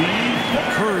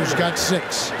 Kerr's got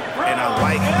 6. And I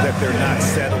like that they're not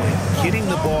settling. Getting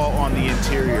the ball on the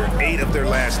interior. 8 of their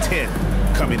last 10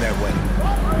 coming that way.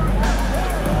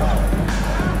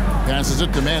 Passes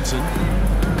it to Madsen.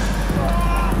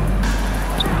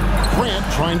 Grant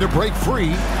trying to break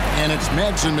free. And it's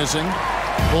Madsen missing.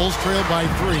 Bulls trail by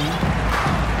 3.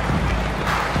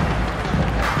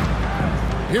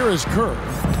 Here is Kerr.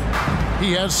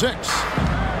 He has 6.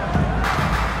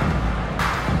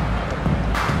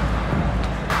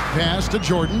 Pass to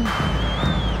Jordan.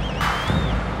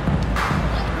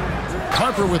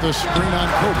 Harper with a screen on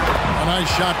Kobe. A nice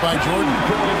shot by Jordan.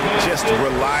 Just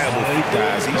reliable,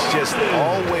 guys. He's just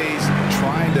always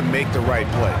trying to make the right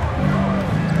play.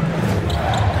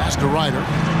 Pass to Ryder.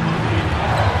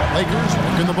 Lakers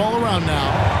working the ball around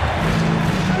now.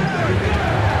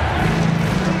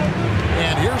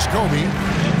 And here's Kobe.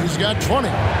 He's got 20.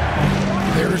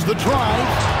 There's the drive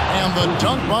and the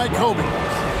dunk by Kobe.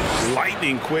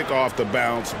 Lightning quick off the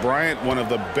bounce. Bryant, one of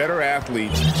the better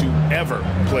athletes to ever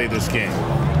play this game.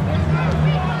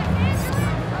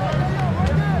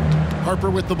 Harper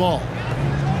with the ball.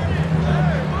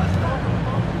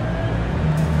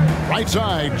 Right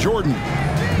side, Jordan.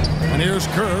 And here's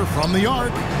Kerr from the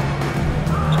arc.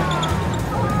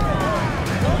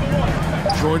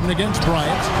 Jordan against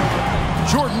Bryant.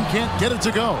 Jordan can't get it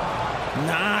to go.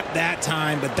 Not that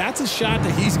time, but that's a shot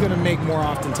that he's going to make more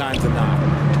oftentimes than not.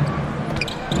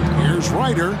 Here's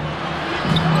Ryder.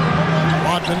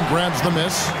 Rodman grabs the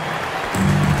miss.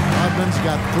 Rodman's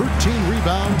got 13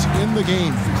 rebounds in the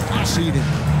game. Classy.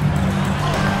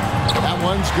 That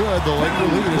one's good. The Laker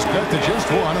lead is cut to just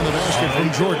one in the basket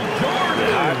from Jordan.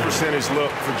 High percentage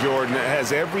look for Jordan. It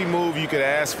has every move you could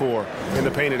ask for in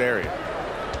the painted area.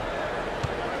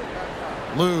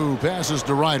 Lou passes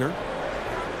to Ryder.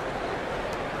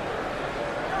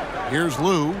 Here's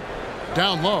Lou.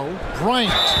 Down low.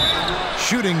 Bryant.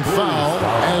 Shooting foul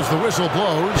as the whistle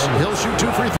blows. He'll shoot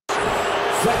 2 free throws.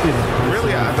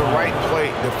 Really the right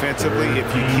play defensively. If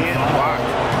you can't block,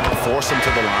 force him to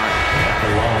the line.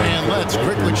 And let's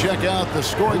quickly check out the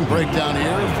scoring breakdown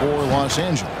here for Los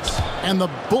Angeles. And the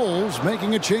Bulls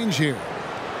making a change here.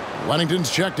 Wennington's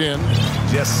checked in.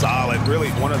 Just solid.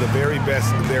 Really one of the very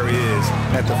best there is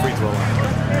at the free throw line.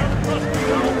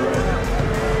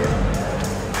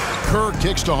 Kerr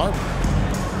kicks to Harper.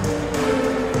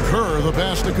 Kerr the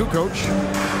pass to Kukoc.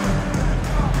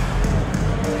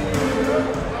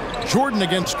 Jordan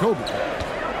against Kobe.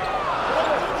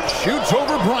 Shoots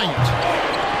over Bryant.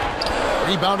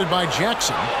 Rebounded by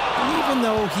Jackson. Even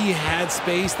though he had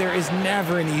space, there is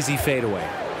never an easy fadeaway.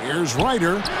 Here's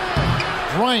Ryder.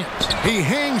 Bryant. He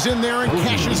hangs in there and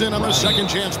cashes in on the second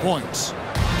chance points.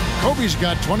 Kobe's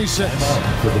got 26.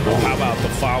 How about the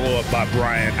follow-up by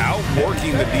Bryant,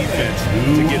 outworking the defense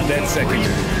to get that second.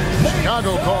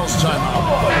 Chicago calls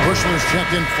timeout. Bushler's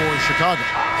checked in for Chicago.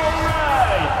 All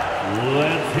right,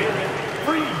 let's hear it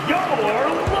for your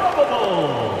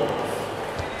Lavables.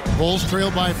 Bulls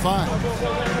trail by 5.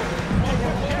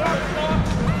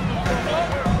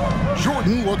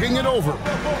 Jordan looking it over.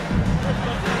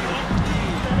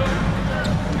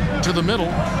 To the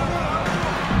middle.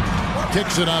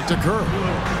 Kicks it out to Kerr.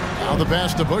 Now the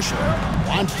pass to Bushler.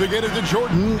 Wants to get it to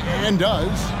Jordan and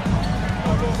does.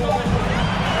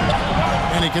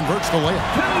 And he converts the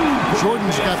layup.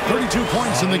 Jordan's got 32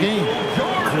 points in the game.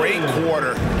 Great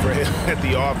quarter for him at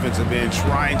the offensive end,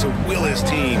 trying to will his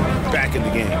team back in the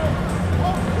game.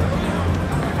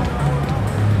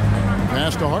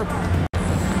 Pass to Harper.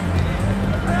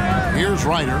 Here's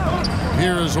Ryder.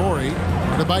 Here is Ori.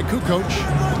 Guarded by Kukoc.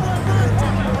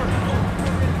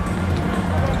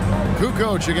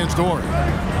 Kukoc against Ori.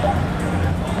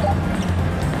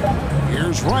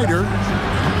 Here's Ryder.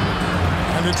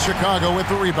 And it's Chicago with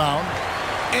the rebound.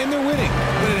 And they're winning,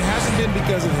 but it hasn't been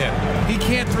because of him. He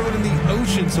can't throw it in the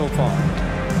ocean so far.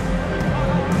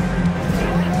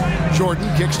 Jordan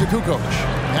kicks to Kukoc.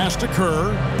 Pass to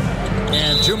Kerr.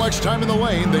 And too much time in the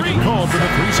lane. They get called for the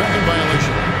 3-second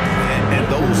violation. And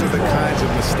those are the kinds of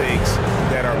mistakes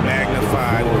that are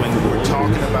magnified when we're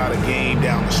talking about a game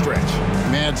down the stretch.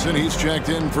 Madsen, he's checked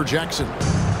in for Jackson.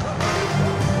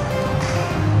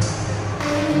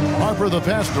 Harper the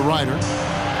pass to Ryder.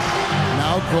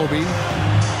 Now Kobe.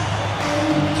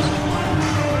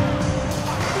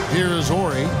 Here is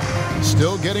Ori.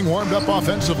 Still getting warmed up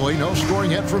offensively. No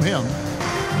scoring yet from him.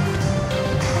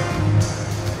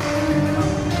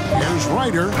 Here's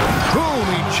Ryder. Boom,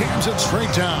 he jams it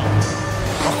straight down.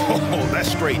 Oh, that's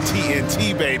straight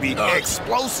TNT, baby.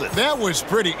 Explosive. That was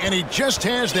pretty, and he just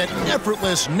has that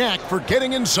effortless knack for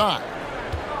getting inside.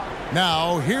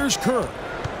 Now, here's Kerr.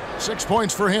 6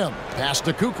 points for him. Pass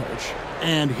to Kukoc.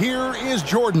 And here is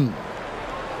Jordan.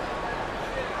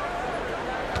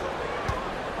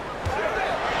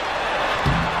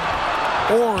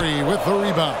 Ori with the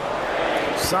rebound.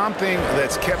 Something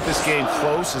that's kept this game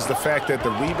close is the fact that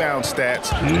the rebound stats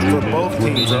for both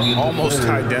teams are almost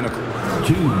identical.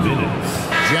 2 minutes.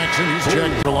 Jackson, he's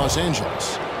checked for Los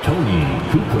Angeles. Tony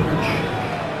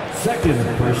Kukoc. Second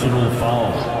personal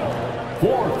foul.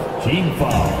 4th team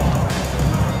foul.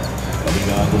 Coming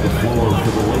onto the floor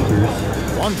for the Lakers.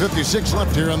 1:56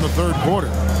 left here in the third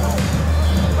quarter.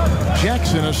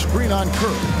 Jackson, a screen on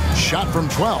Kerr. Shot from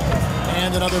 12.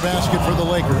 And another basket for the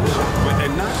Lakers.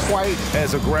 And not quite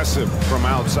as aggressive from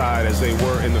outside as they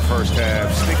were in the first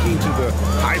half. Sticking to the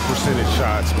high percentage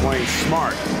shots, playing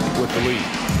smart with the lead.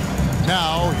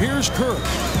 Now, here's Kerr.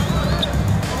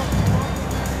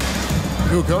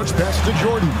 Kukoc pass to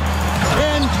Jordan.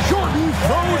 And Jordan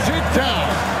throws it down.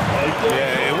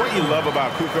 Yeah, and what you love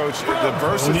about Kukoc, the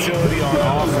versatility on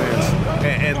offense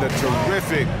and the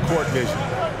terrific court vision.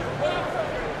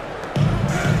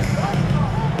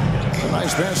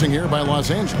 Nice passing here by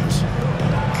Los Angeles.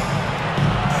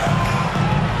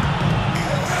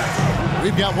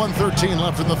 We've got 1:13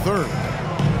 left in the third.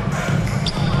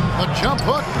 A jump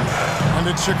hook. And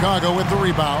it's Chicago with the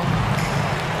rebound.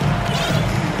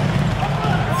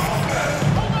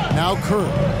 Now Kerr.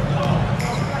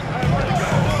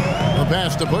 The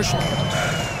pass to Bushler.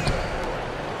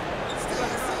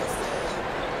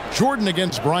 Jordan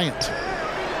against Bryant.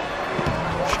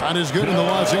 Not as good in the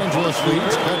Los Angeles lead.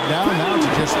 It's cut down now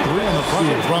to just 3 on the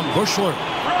bucket from Bushler.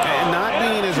 And not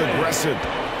being as aggressive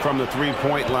from the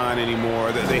three-point line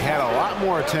anymore. They had a lot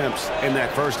more attempts in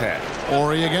that first half.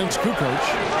 Ori against Kukoc.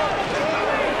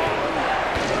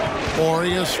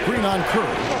 Ori a screen on Curry.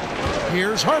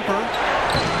 Here's Harper.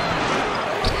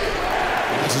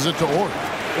 Passes it to Ori.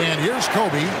 And here's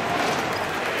Kobe.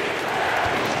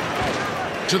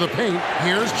 To the paint.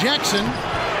 Here's Jackson.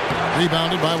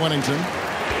 Rebounded by Wennington.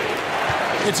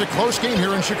 It's a close game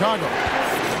here in Chicago.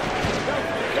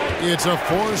 It's a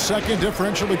 4-second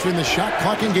differential between the shot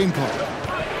clock and game clock.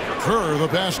 Kerr, the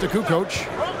pass to Kukoc.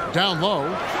 Down low.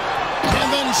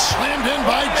 And then slammed in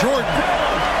by Jordan.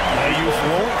 You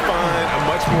won't find a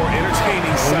much more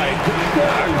entertaining sight.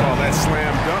 I call that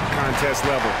slam dunk contest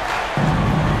level.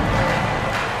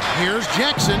 Here's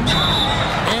Jackson.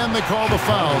 And they call the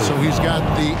foul, so he's got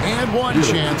the and one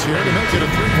chance here to make it a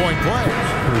three-point play.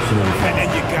 And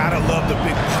you gotta love the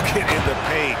big bucket in the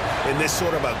paint in this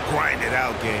sort of a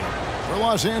grind-it-out game. For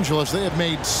Los Angeles, they have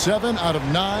made 7 out of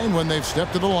 9 when they've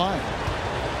stepped to the line.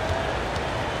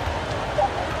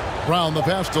 Brown the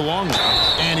pass to Longley,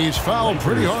 and he's fouled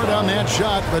pretty hard on that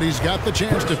shot, but he's got the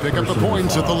chance to pick up the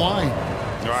points at the line.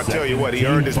 No, I tell you what, he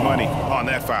earned his money on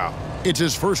that foul. It's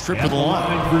his first trip to the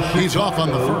line. He's off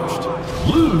on the first.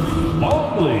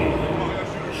 Longley,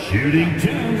 shooting 2.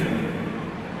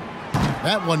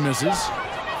 That one misses.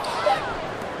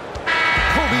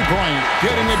 Kobe Bryant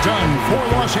getting it done for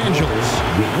Los Angeles.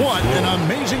 What an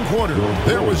amazing quarter.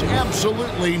 There was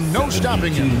absolutely no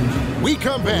stopping him. We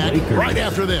come back right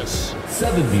after this.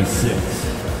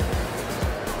 76.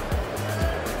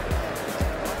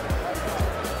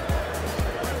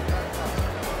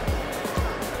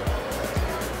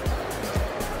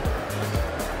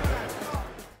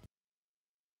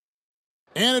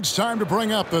 And it's time to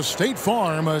bring up the State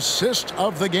Farm assist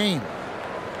of the game.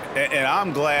 And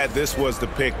I'm glad this was the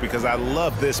pick because I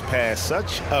love this pass.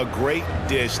 Such a great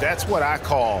dish. That's what I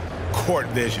call court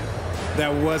vision.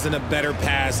 That wasn't a better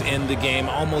pass in the game,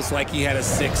 almost like he had a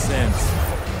sixth sense.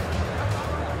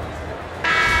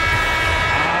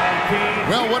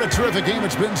 Well, what a terrific game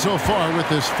it's been so far with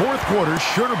this fourth quarter.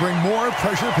 Sure to bring more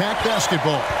pressure-packed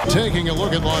basketball. Taking a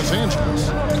look at Los Angeles.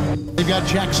 They've got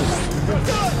Jackson.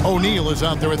 O'Neal is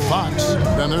out there with Fox.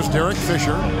 Then there's Derek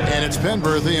Fisher, and it's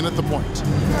Penberthy in at the point.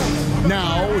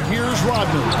 Now, here's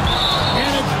Rodman.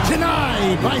 And it's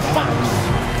denied by Fox.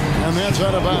 And that's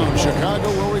out of bounds. Chicago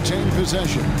will retain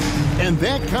possession. And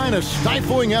that kind of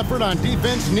stifling effort on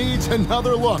defense needs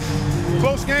another look.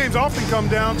 Close games often come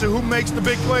down to who makes the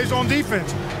big plays on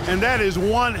defense. And that is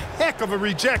one heck of a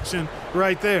rejection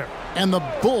right there. And the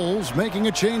Bulls making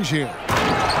a change here.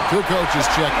 Kukoc is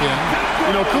checked in.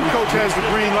 You know, Kukoc has the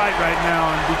green light right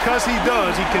now, and because he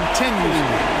does, he continues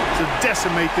to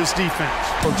decimate this defense.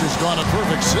 Coach has gone a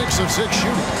perfect 6 of 6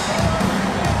 shooting.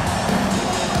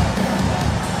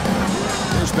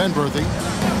 Here's Penberthy.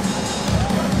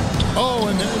 Oh,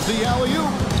 and there's the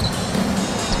alley-oop.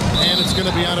 And it's going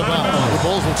to be out of bounds. The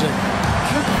Bulls will take it.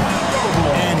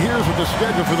 And here's what the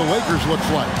schedule for the Lakers looks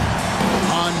like.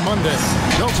 On Monday,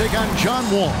 they'll take on John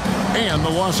Wall and the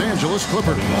Los Angeles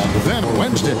Clippers. Then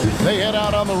Wednesday, they head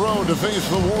out on the road to face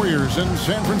the Warriors in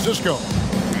San Francisco.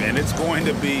 And it's going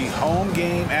to be home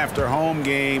game after home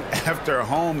game after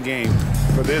home game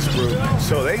for this group.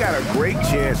 So they got a great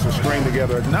chance to string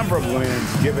together a number of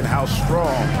wins given how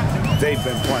strong they've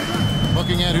been playing.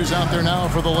 Looking at who's out there now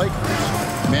for the Lakers.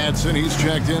 Madsen, he's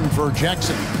checked in for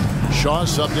Jackson. Shaw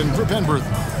subbed in for Penberthy.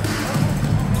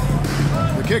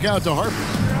 The kick out to Harper.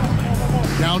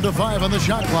 Down to 5 on the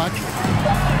shot clock.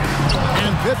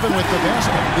 And Pippen with the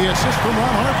basket. The assist from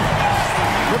Ron Harper.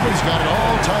 Pippen's got it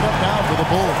all tied up now for the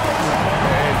Bulls.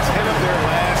 And 10 of their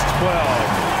last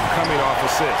 12 coming off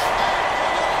assists.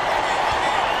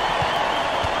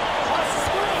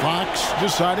 Fox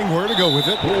deciding where to go with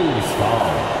it. Bulls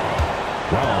foul.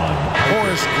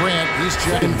 Horace Grant, he's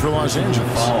checking for Los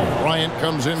Angeles. Bryant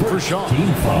comes in for Shaw.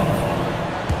 Team foul.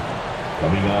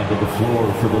 Coming onto the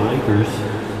floor for the Lakers,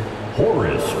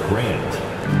 Horace Grant.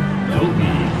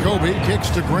 Kobe kicks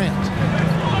to Grant.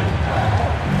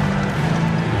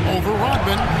 Over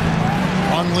Rodman.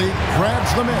 Longley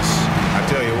grabs the miss. I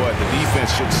tell you what, the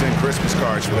defense should send Christmas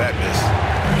cards for that miss.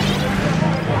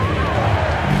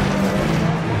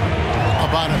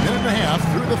 About a minute and a half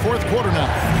through the fourth quarter now.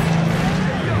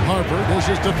 Harper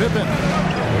dishes to Pippen.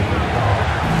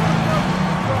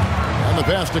 And the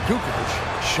pass to Kukoc.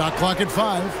 Shot clock at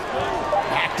 5.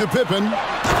 Back to Pippen.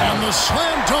 And the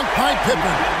slam dunk by Pippen.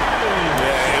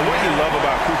 Yeah, and what you love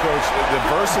about Kukoc, the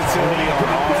versatility on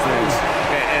offense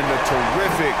and the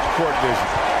terrific court vision.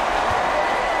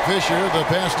 Fisher, the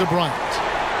pass to Bryant.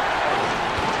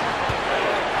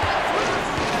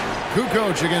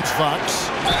 Kukoc against Fox.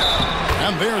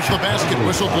 And there's the basket.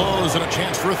 Whistle blows and a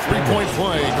chance for a three-point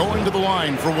play going to the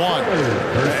line for one.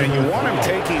 And you want him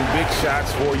taking big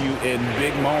shots for you in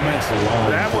big moments.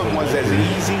 That one was as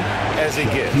easy as it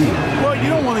gets. Well, you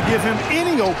don't want to give him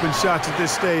any open shots at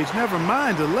this stage. Never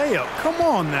mind a layup. Come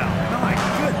on now. My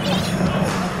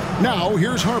goodness. Now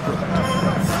here's Harper.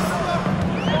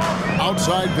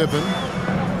 Outside Pippen.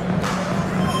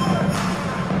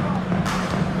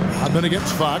 Rodman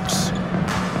against Fox.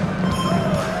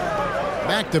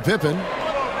 Back to Pippen.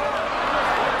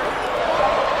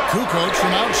 Kukoc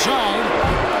from outside.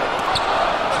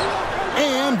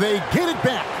 And they get it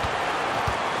back.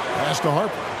 Pass to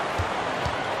Harper.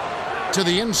 To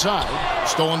the inside.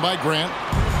 Stolen by Grant.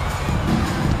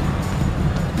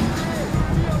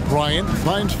 Bryant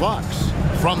finds Fox.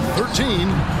 From 13.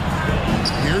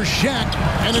 Here's Shaq.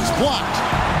 And it's blocked.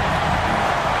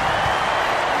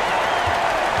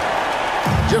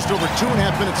 Just over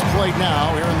 2.5 minutes played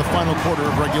now here in the final quarter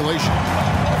of regulation.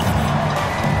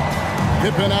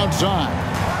 Pippen outside.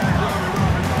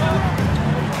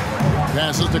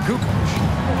 Passes to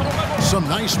Kukoc. Some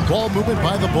nice ball movement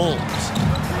by the Bulls.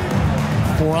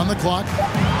 4 on the clock.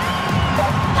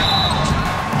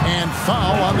 And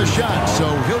foul on the shot, so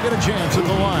he'll get a chance at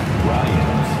the line.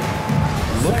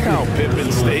 Look how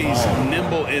Pippen stays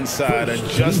nimble inside,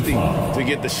 adjusting to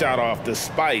get the shot off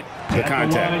despite the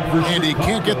contact. And he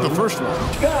can't get the first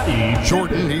one.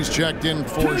 Jordan, he's checked in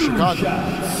for Chicago.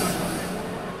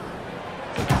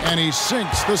 And he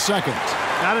sinks the second.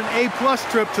 Not an A-plus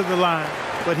trip to the line,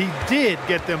 but he did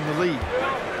get them the lead.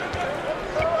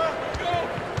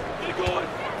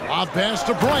 A pass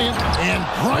to Bryant, and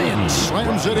Bryant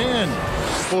slams it in.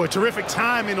 Boy, terrific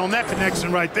timing on that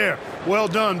connection right there. Well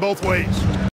done both ways.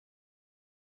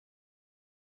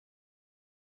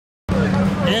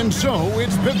 And so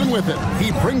it's Pippen with it.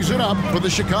 He brings it up for the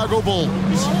Chicago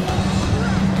Bulls.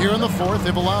 Here in the fourth,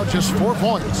 they've allowed just 4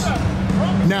 points.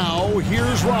 Now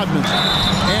here's Rodman.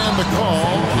 And the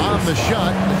call on the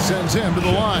shot that sends him to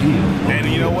the line.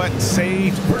 And you know what?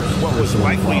 Saved what was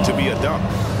likely to be a dunk.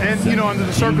 And, you know, under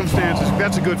the circumstances,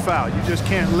 that's a good foul. You just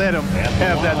can't let him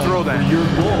have that throwdown.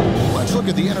 Let's look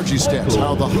at the energy stats,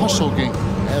 how the hustle game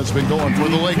has been going for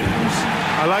the Lakers.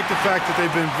 I like the fact that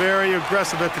they've been very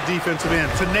aggressive at the defensive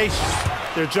end. Tenacious.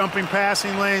 They're jumping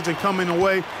passing lanes and coming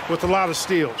away with a lot of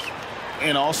steals.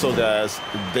 And also, guys,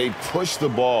 they push the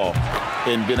ball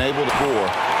and been able to score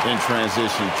in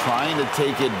transition, trying to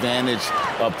take advantage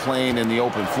of playing in the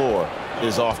open floor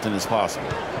as often as possible.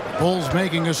 Bulls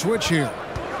making a switch here.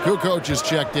 Kukoc is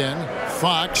checked in.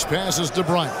 Fox passes to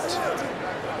Bryant.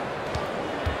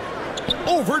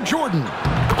 Over Jordan.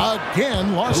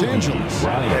 Again, Los Angeles.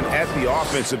 And at the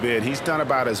offensive end, he's done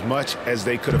about as much as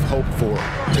they could have hoped for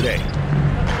today.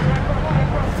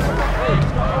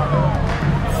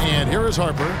 And here is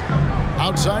Harper.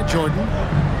 Outside Jordan.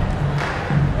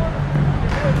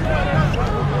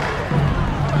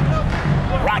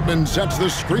 Rodman sets the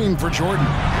screen for Jordan.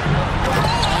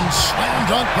 And slam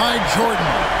dunk by Jordan.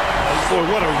 Boy,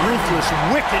 what a ruthless,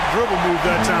 wicked dribble move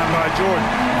that time by Jordan.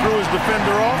 Threw his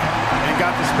defender off and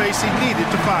got the space he needed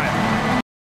to fire.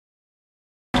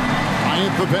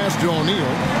 Bryant the pass to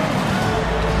O'Neal.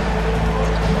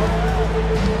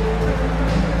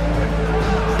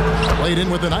 Played in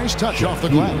with a nice touch off the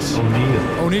glass.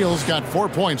 O'Neal's got 4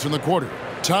 points in the quarter.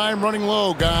 Time running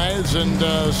low, guys, and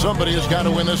somebody has got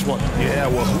to win this one. Yeah,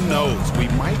 well, who knows? We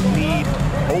might need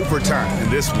overtime in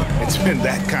this one. It's been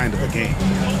that kind of a game.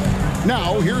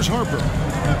 Now, here's Harper.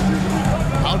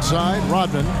 Outside,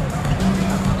 Rodman.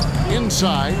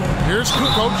 Inside, here's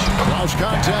Kukoc. Draws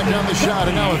contact on the shot,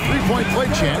 and now a three-point play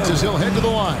chance as he'll head to the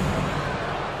line.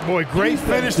 Boy, great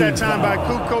finish that time by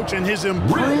Kukoc, and his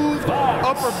improved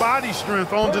upper body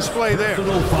strength on display there.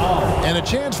 And a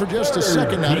chance for just a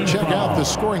second now to check out the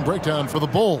scoring breakdown for the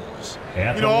Bulls.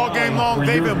 You know, all game long,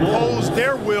 they've imposed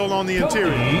their will on the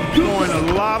interior, scoring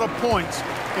a lot of points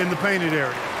in the painted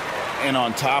area. And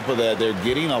on top of that, they're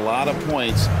getting a lot of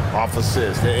points off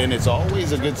assists. And it's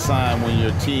always a good sign when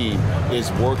your team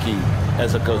is working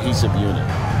as a cohesive unit.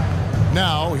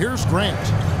 Now, here's Grant.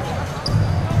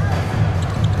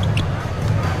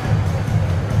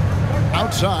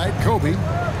 Outside, Kobe.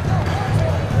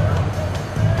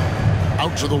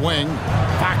 Out to the wing.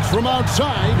 Fox from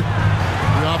outside.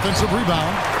 The offensive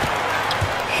rebound.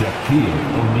 Shaq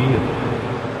O'Neal.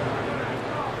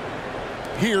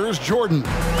 Here's Jordan.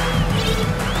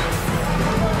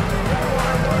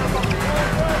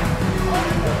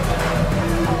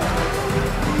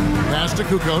 Pass to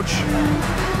Kukoc.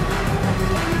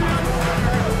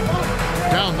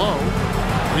 Down low.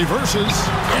 Reverses,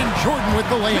 and Jordan with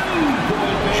the layup.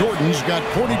 Jordan's got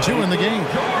 42 in the game.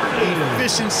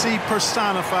 Efficiency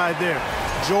personified there.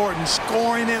 Jordan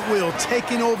scoring at will,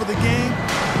 taking over the game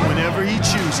whenever he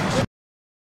chooses.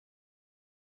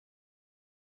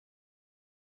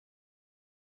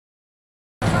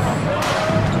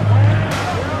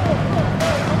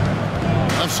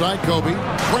 Left side, Kobe.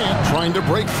 Grant trying to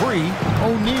break free.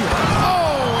 O'Neal.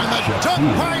 Oh, and the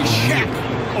dunk by Shaq.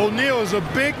 O'Neal is a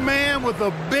big man with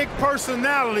a big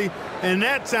personality, and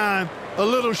that time, a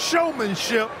little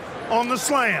showmanship on the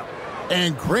slam.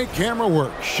 And great camera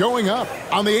work showing up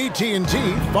on the AT&T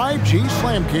 5G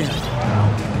Slam Cam.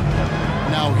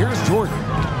 Now here's Jordan.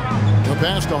 The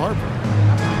pass to Harper.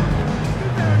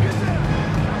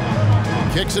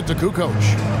 Kicks it to Kukoc.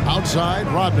 Outside,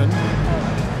 Rodman.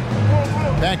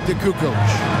 Back to Kukoc.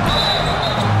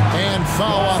 And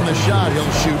foul on the shot.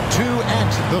 He'll shoot 2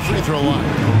 at the free throw line.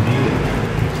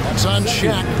 That's on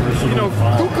Shaq. You know,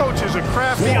 Kukoc is a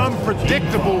crafty,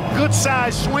 unpredictable,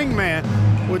 good-sized swing man,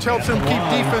 which helps him keep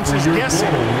defenses guessing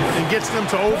and gets them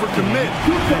to overcommit,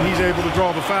 and he's able to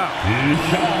draw the foul.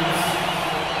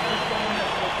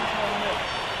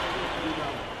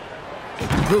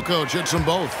 Kukoc hits them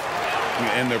both.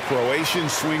 And the Croatian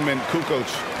swingman Kukoc,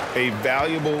 a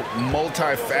valuable,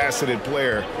 multifaceted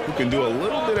player who can do a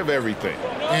little bit of everything.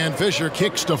 And Fisher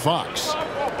kicks to Fox.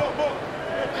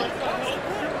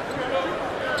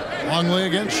 Longley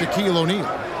against Shaquille O'Neal.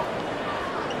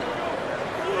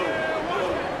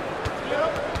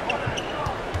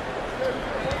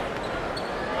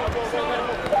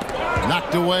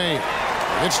 Knocked away.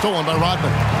 It's stolen by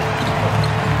Rodman.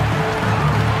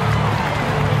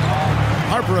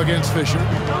 Harper against Fisher.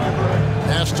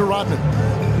 Pass to Rodman.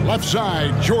 Left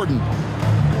side, Jordan.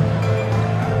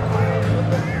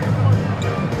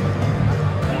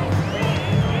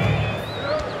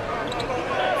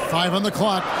 Five on the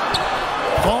clock.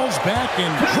 Falls back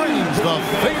and drains the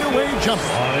fadeaway jumper.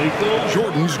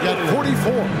 Jordan's got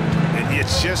 44.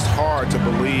 It's just hard to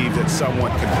believe that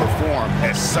someone can perform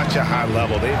at such a high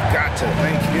level. They've got to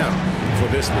thank him for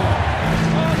this move.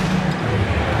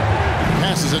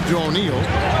 Passes it to O'Neal.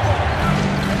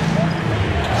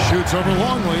 Shoots over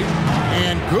Longley.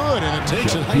 And good, and it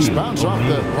takes a nice bounce off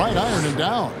the right iron and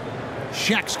down.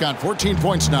 Shaq's got 14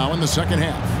 points now in the second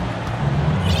half.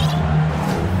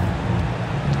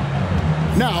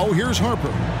 Now here's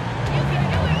Harper.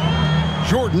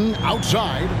 Jordan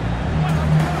outside.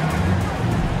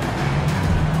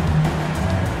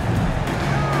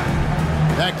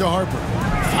 Back to Harper.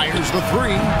 Fires the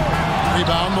three.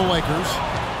 Rebound the Lakers.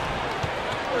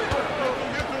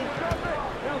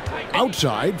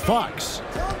 Outside, Fox.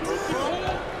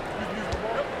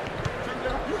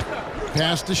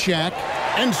 Pass to Shaq.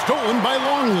 And stolen by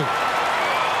Longley.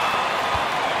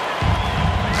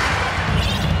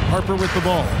 Harper with the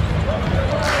ball.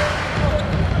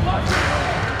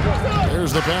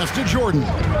 There's the pass to Jordan.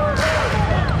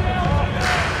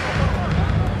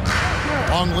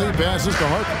 Longley passes to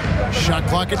Harper. Shot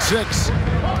clock at 6.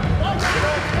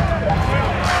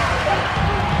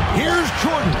 Here's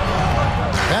Jordan.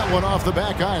 That one off the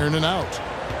back iron and out.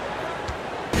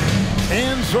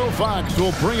 And so Fox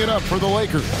will bring it up for the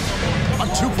Lakers. A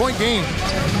 2-point game.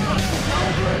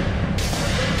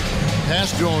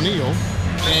 Pass to O'Neal.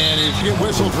 And if you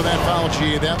whistled for that foul,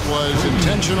 G, that was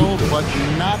intentional, but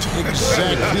not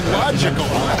exactly logical.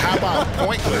 How about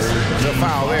pointless, the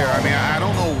foul there? I mean, I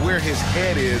don't know where his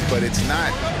head is, but it's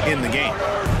not in the game.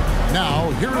 Now,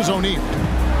 here is O'Neal.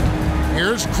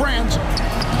 Here's Grant.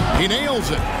 He nails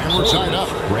it, and we're tied up.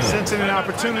 Sensing an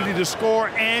opportunity to score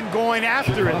and going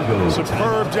after it.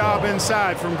 Superb job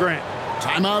inside from Grant.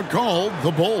 Timeout called, the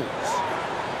Bulls.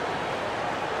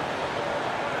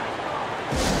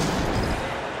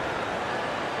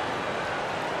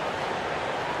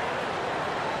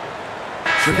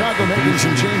 Chicago making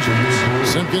some changes.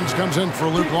 Simpkins comes in for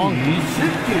Luke Longley.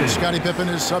 Scottie Pippen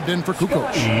is subbed in for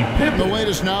Kukoc. The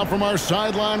latest now from our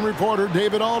sideline reporter,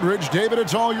 David Aldridge. David,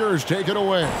 it's all yours. Take it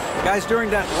away. Guys,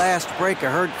 during that last break, I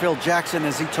heard Phil Jackson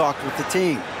as he talked with the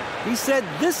team. He said,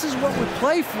 this is what we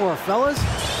play for, fellas.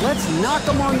 Let's knock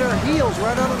them on their heels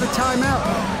right out of the timeout.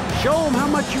 Show them how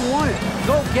much you want it.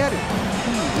 Go get it.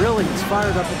 He really is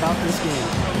fired up about this game.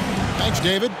 Thanks,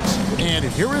 David. And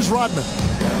here is Rodman.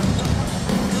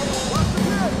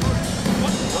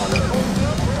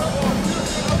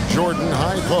 Jordan,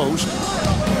 high post.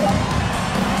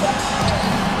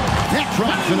 That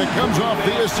drops, and it comes off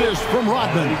the assist from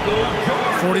Rodman.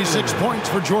 46 points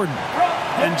for Jordan.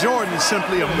 And Jordan is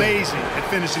simply amazing at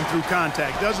finishing through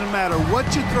contact. Doesn't matter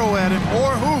what you throw at him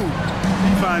or who,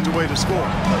 he finds a way to score.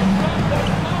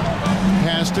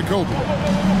 Pass to Kobe.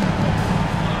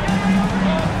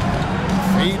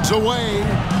 Fades away.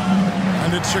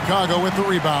 And it's Chicago with the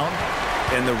rebound.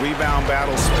 And the rebound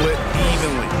battle split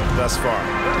evenly thus far.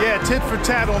 Yeah, tit for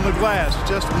tat on the glass.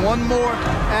 Just one more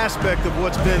aspect of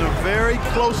what's been a very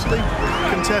closely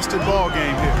contested ball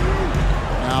game here.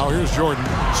 Now here's Jordan,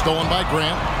 stolen by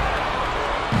Grant.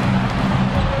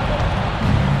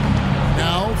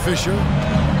 Now Fisher.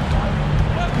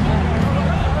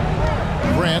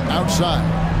 Grant outside.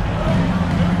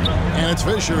 And it's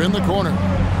Fisher in the corner.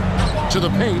 To the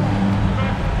paint.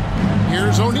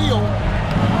 Here's O'Neal.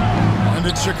 And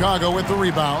it's Chicago with the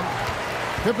rebound.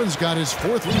 Pippen's got his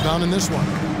 4th rebound in this one.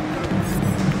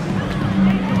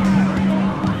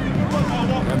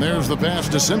 And there's the pass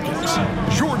to Simpkins.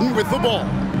 Jordan with the ball.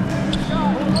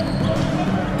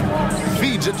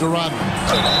 Feeds it to Rodman.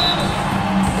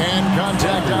 And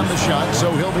contact on the shot,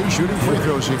 so he'll be shooting free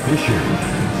throws here.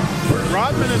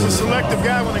 Rodman is a selective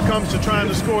guy when it comes to trying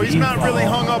to score. He's not really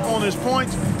hung up on his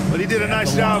points, but he did a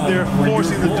nice job there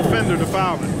forcing the defender to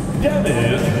foul him.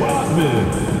 Dennis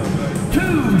Rodman,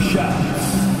 2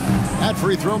 shots. That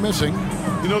free throw missing.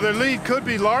 You know, their lead could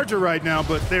be larger right now,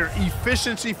 but their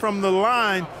efficiency from the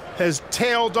line has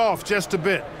tailed off just a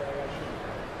bit.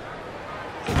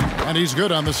 And he's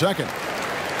good on the second.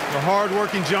 The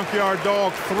hard-working junkyard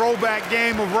dog throwback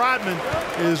game of Rodman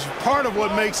is part of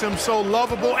what makes him so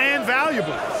lovable and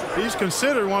valuable. He's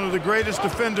considered one of the greatest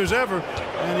defenders ever,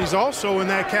 and he's also in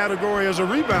that category as a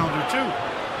rebounder, too.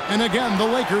 And again, the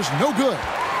Lakers no good.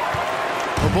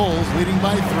 The Bulls leading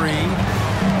by 3.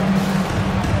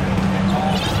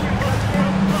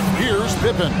 Here's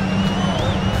Pippen.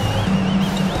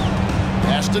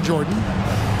 Pass to Jordan.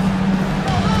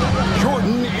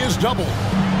 Jordan is doubled.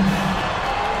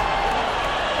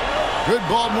 Good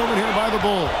ball movement here by the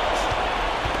Bulls.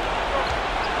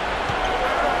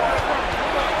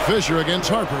 Fisher against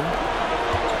Harper.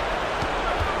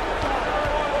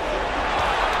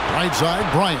 Right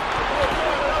side, Bryant.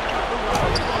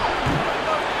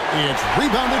 It's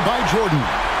rebounded by Jordan.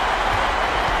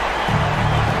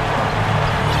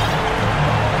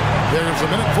 There's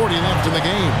 1:40 left in the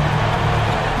game.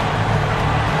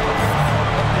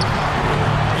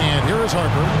 And here is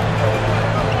Harper.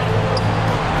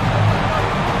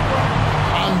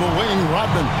 On the wing,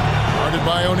 Rodman. Guarded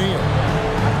by O'Neal.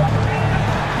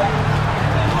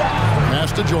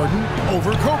 Pass to Jordan.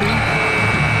 Over Kobe.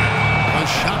 A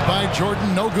shot by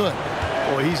Jordan, no good.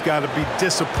 Boy, he's got to be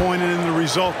disappointed in the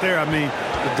result there. I mean,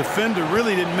 the defender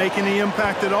really didn't make any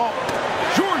impact at all.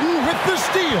 Jordan with the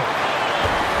steal.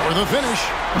 For the finish.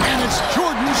 And it's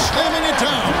Jordan slamming it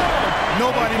down.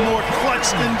 Nobody more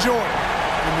clutch than Jordan.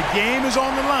 When the game is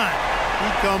on the line, he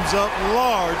comes up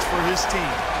large for his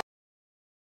team.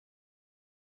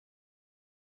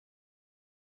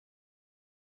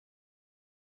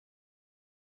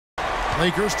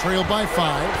 Lakers trail by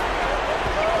 5.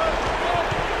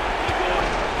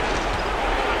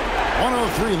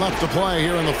 1:03 left to play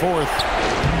here in the 4th.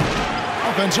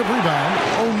 Offensive rebound.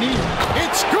 O'Neal.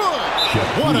 It's good.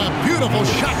 What a beautiful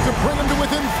shot to bring him to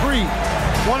within 3.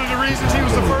 One of the reasons he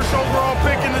was the first overall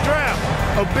pick in the draft.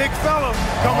 A big fella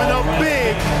coming up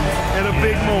big at a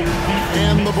big moment.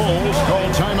 And the Bulls call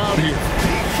timeout here.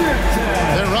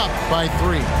 They're up by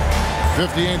 3.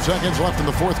 58 seconds left in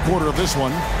the 4th quarter of this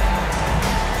one.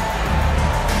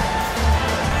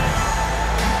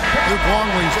 Luke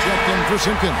Longley's checked in for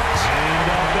Simpkins.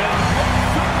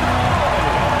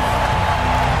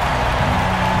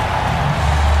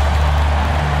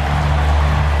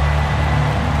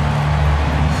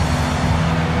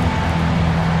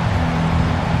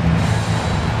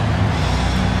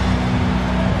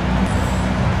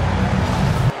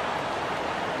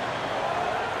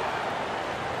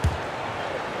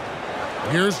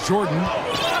 Here's Jordan.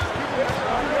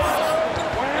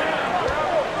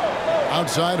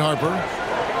 Outside Harper.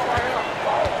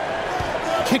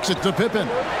 Kicks it to Pippen.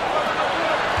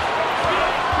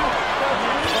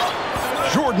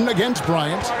 Jordan against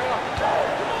Bryant.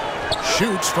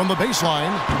 Shoots from the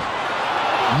baseline.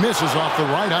 Misses off the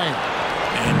right iron.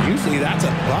 And usually that's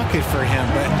a bucket for him,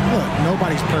 but look,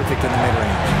 nobody's perfect in the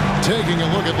mid-range. Taking a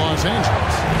look at Los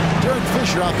Angeles. Derek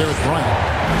Fisher out there with Bryant.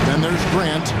 Then there's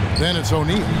Grant. Then it's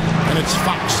O'Neal. And it's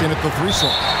Fox in at the 3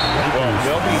 slot. Well,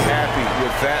 they'll be happy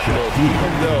with that look,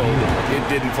 even though it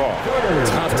didn't fall.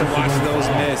 Tough to watch those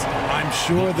miss. I'm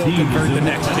sure they'll convert the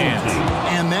next chance.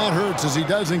 And that hurts as he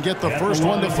doesn't get the first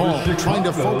one to fall. Trying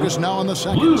to focus now on the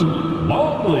second.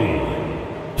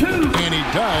 And he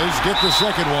does get the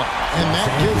second one. And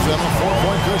that gives them a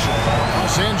 4-point cushion.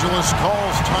 Los Angeles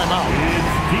calls timeout.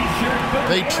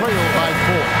 They trail by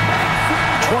 4.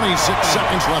 26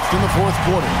 seconds left in the 4th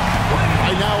quarter.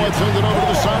 Right now, let's send it over to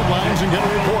the sidelines and get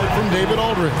a report David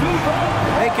Aldridge.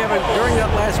 Hey, Kevin, during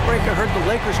that last break, I heard the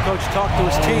Lakers coach talk to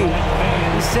his team.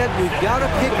 He said, we've got to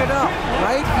pick it up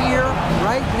right here,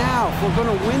 right now. If we're going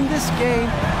to win this game,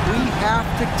 we have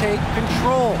to take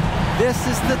control. This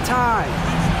is the time.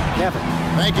 Kevin.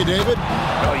 Thank you, David.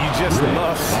 Oh, you just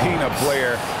love seeing a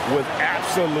player with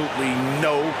absolutely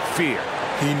no fear.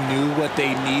 He knew what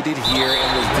they needed here and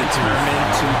was determined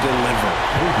to deliver.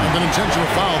 And an intentional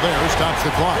foul there stops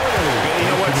the clock. You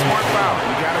know what? Smart foul.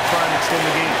 You got to try and extend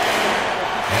the game.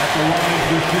 At the line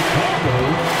for Chicago.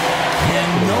 And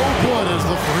no good as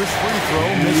the first free throw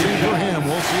missing for him.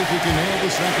 We'll see if he can nail the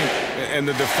second. And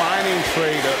the defining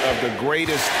trait of the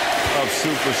greatest of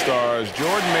superstars,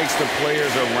 Jordan makes the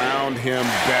players around him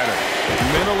better,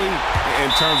 mentally, in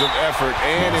terms of effort,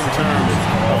 and in terms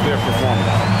of their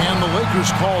performance. And the Lakers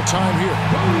call time here.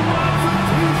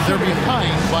 They're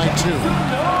behind by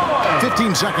 2.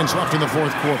 15 seconds left in the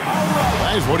fourth quarter.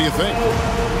 Guys, what do you think?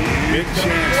 Big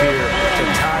chance here to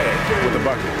tie it with a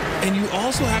bucket. And you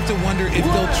also have to wonder if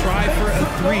they'll try for a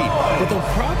 3. But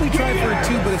they'll probably try for a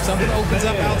 2. But if something opens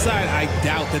up outside, I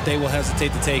doubt that they will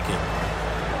hesitate to take it.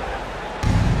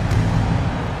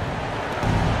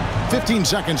 15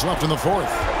 seconds left in the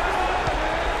fourth.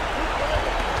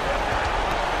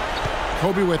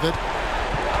 Kobe with it.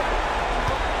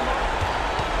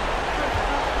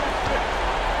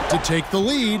 To take the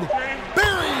lead.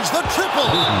 Buries the triple.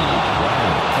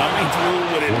 Coming through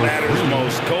when it matters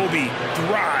most. Kobe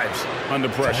thrives under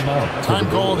pressure. Time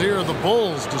called here. The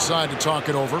Bulls decide to talk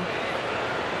it over.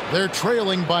 They're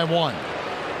trailing by 1.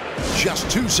 Just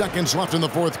 2 seconds left in the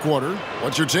fourth quarter.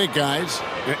 What's your take, guys?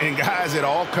 And guys, it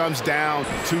all comes down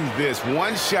to this.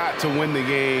 One shot to win the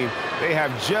game. They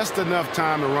have just enough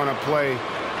time to run a play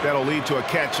that'll lead to a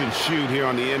catch and shoot here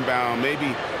on the inbound.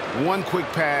 Maybe one quick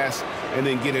pass and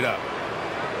then get it up.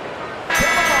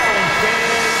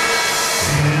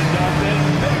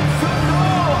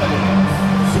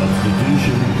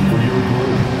 Substitution for your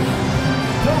goals.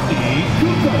 Tony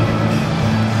Kukoc.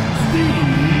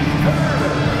 Steve Kerr.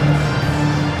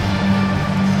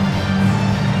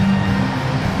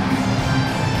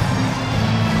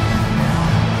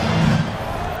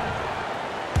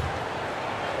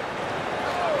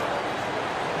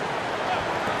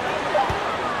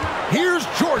 Here's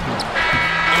Jordan.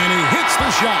 And he hits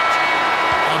the shot.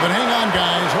 But hang on,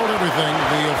 guys. Hold everything.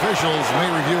 The officials may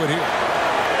review it here.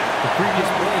 The previous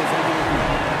play is over review.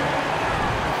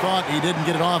 I thought he didn't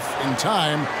get it off in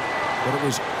time, but it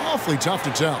was awfully tough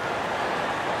to tell.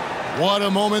 What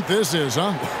a moment this is,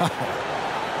 huh?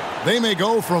 They may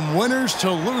go from winners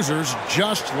to losers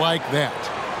just like that.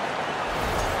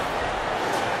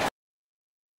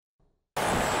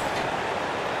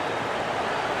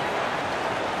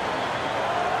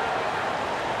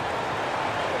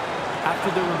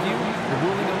 After the review, the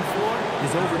ruling on the floor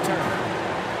is overturned.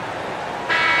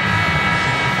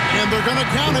 And they're going to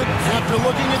count it. After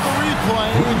looking at the replay,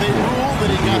 they rule that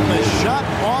he got the shot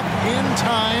off in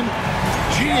time.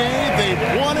 GA, they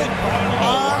won it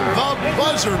on the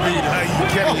buzzer beater.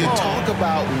 Kevin, you talk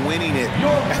about winning it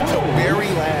at the very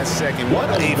last second. What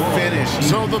a finish.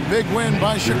 So the big win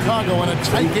by Chicago in a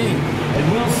tight game.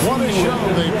 What a show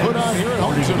they put on here at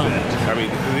home tonight. I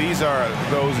mean, these are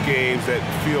those games that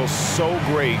feel so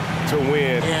great to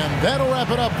win. And that'll wrap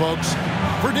it up, folks.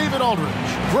 For David Aldridge,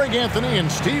 Greg Anthony,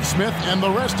 and Steve Smith, and the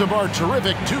rest of our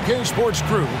terrific 2K Sports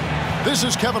crew, this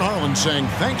is Kevin Harlan saying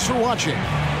thanks for watching.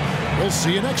 We'll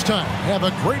see you next time. Have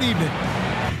a great evening.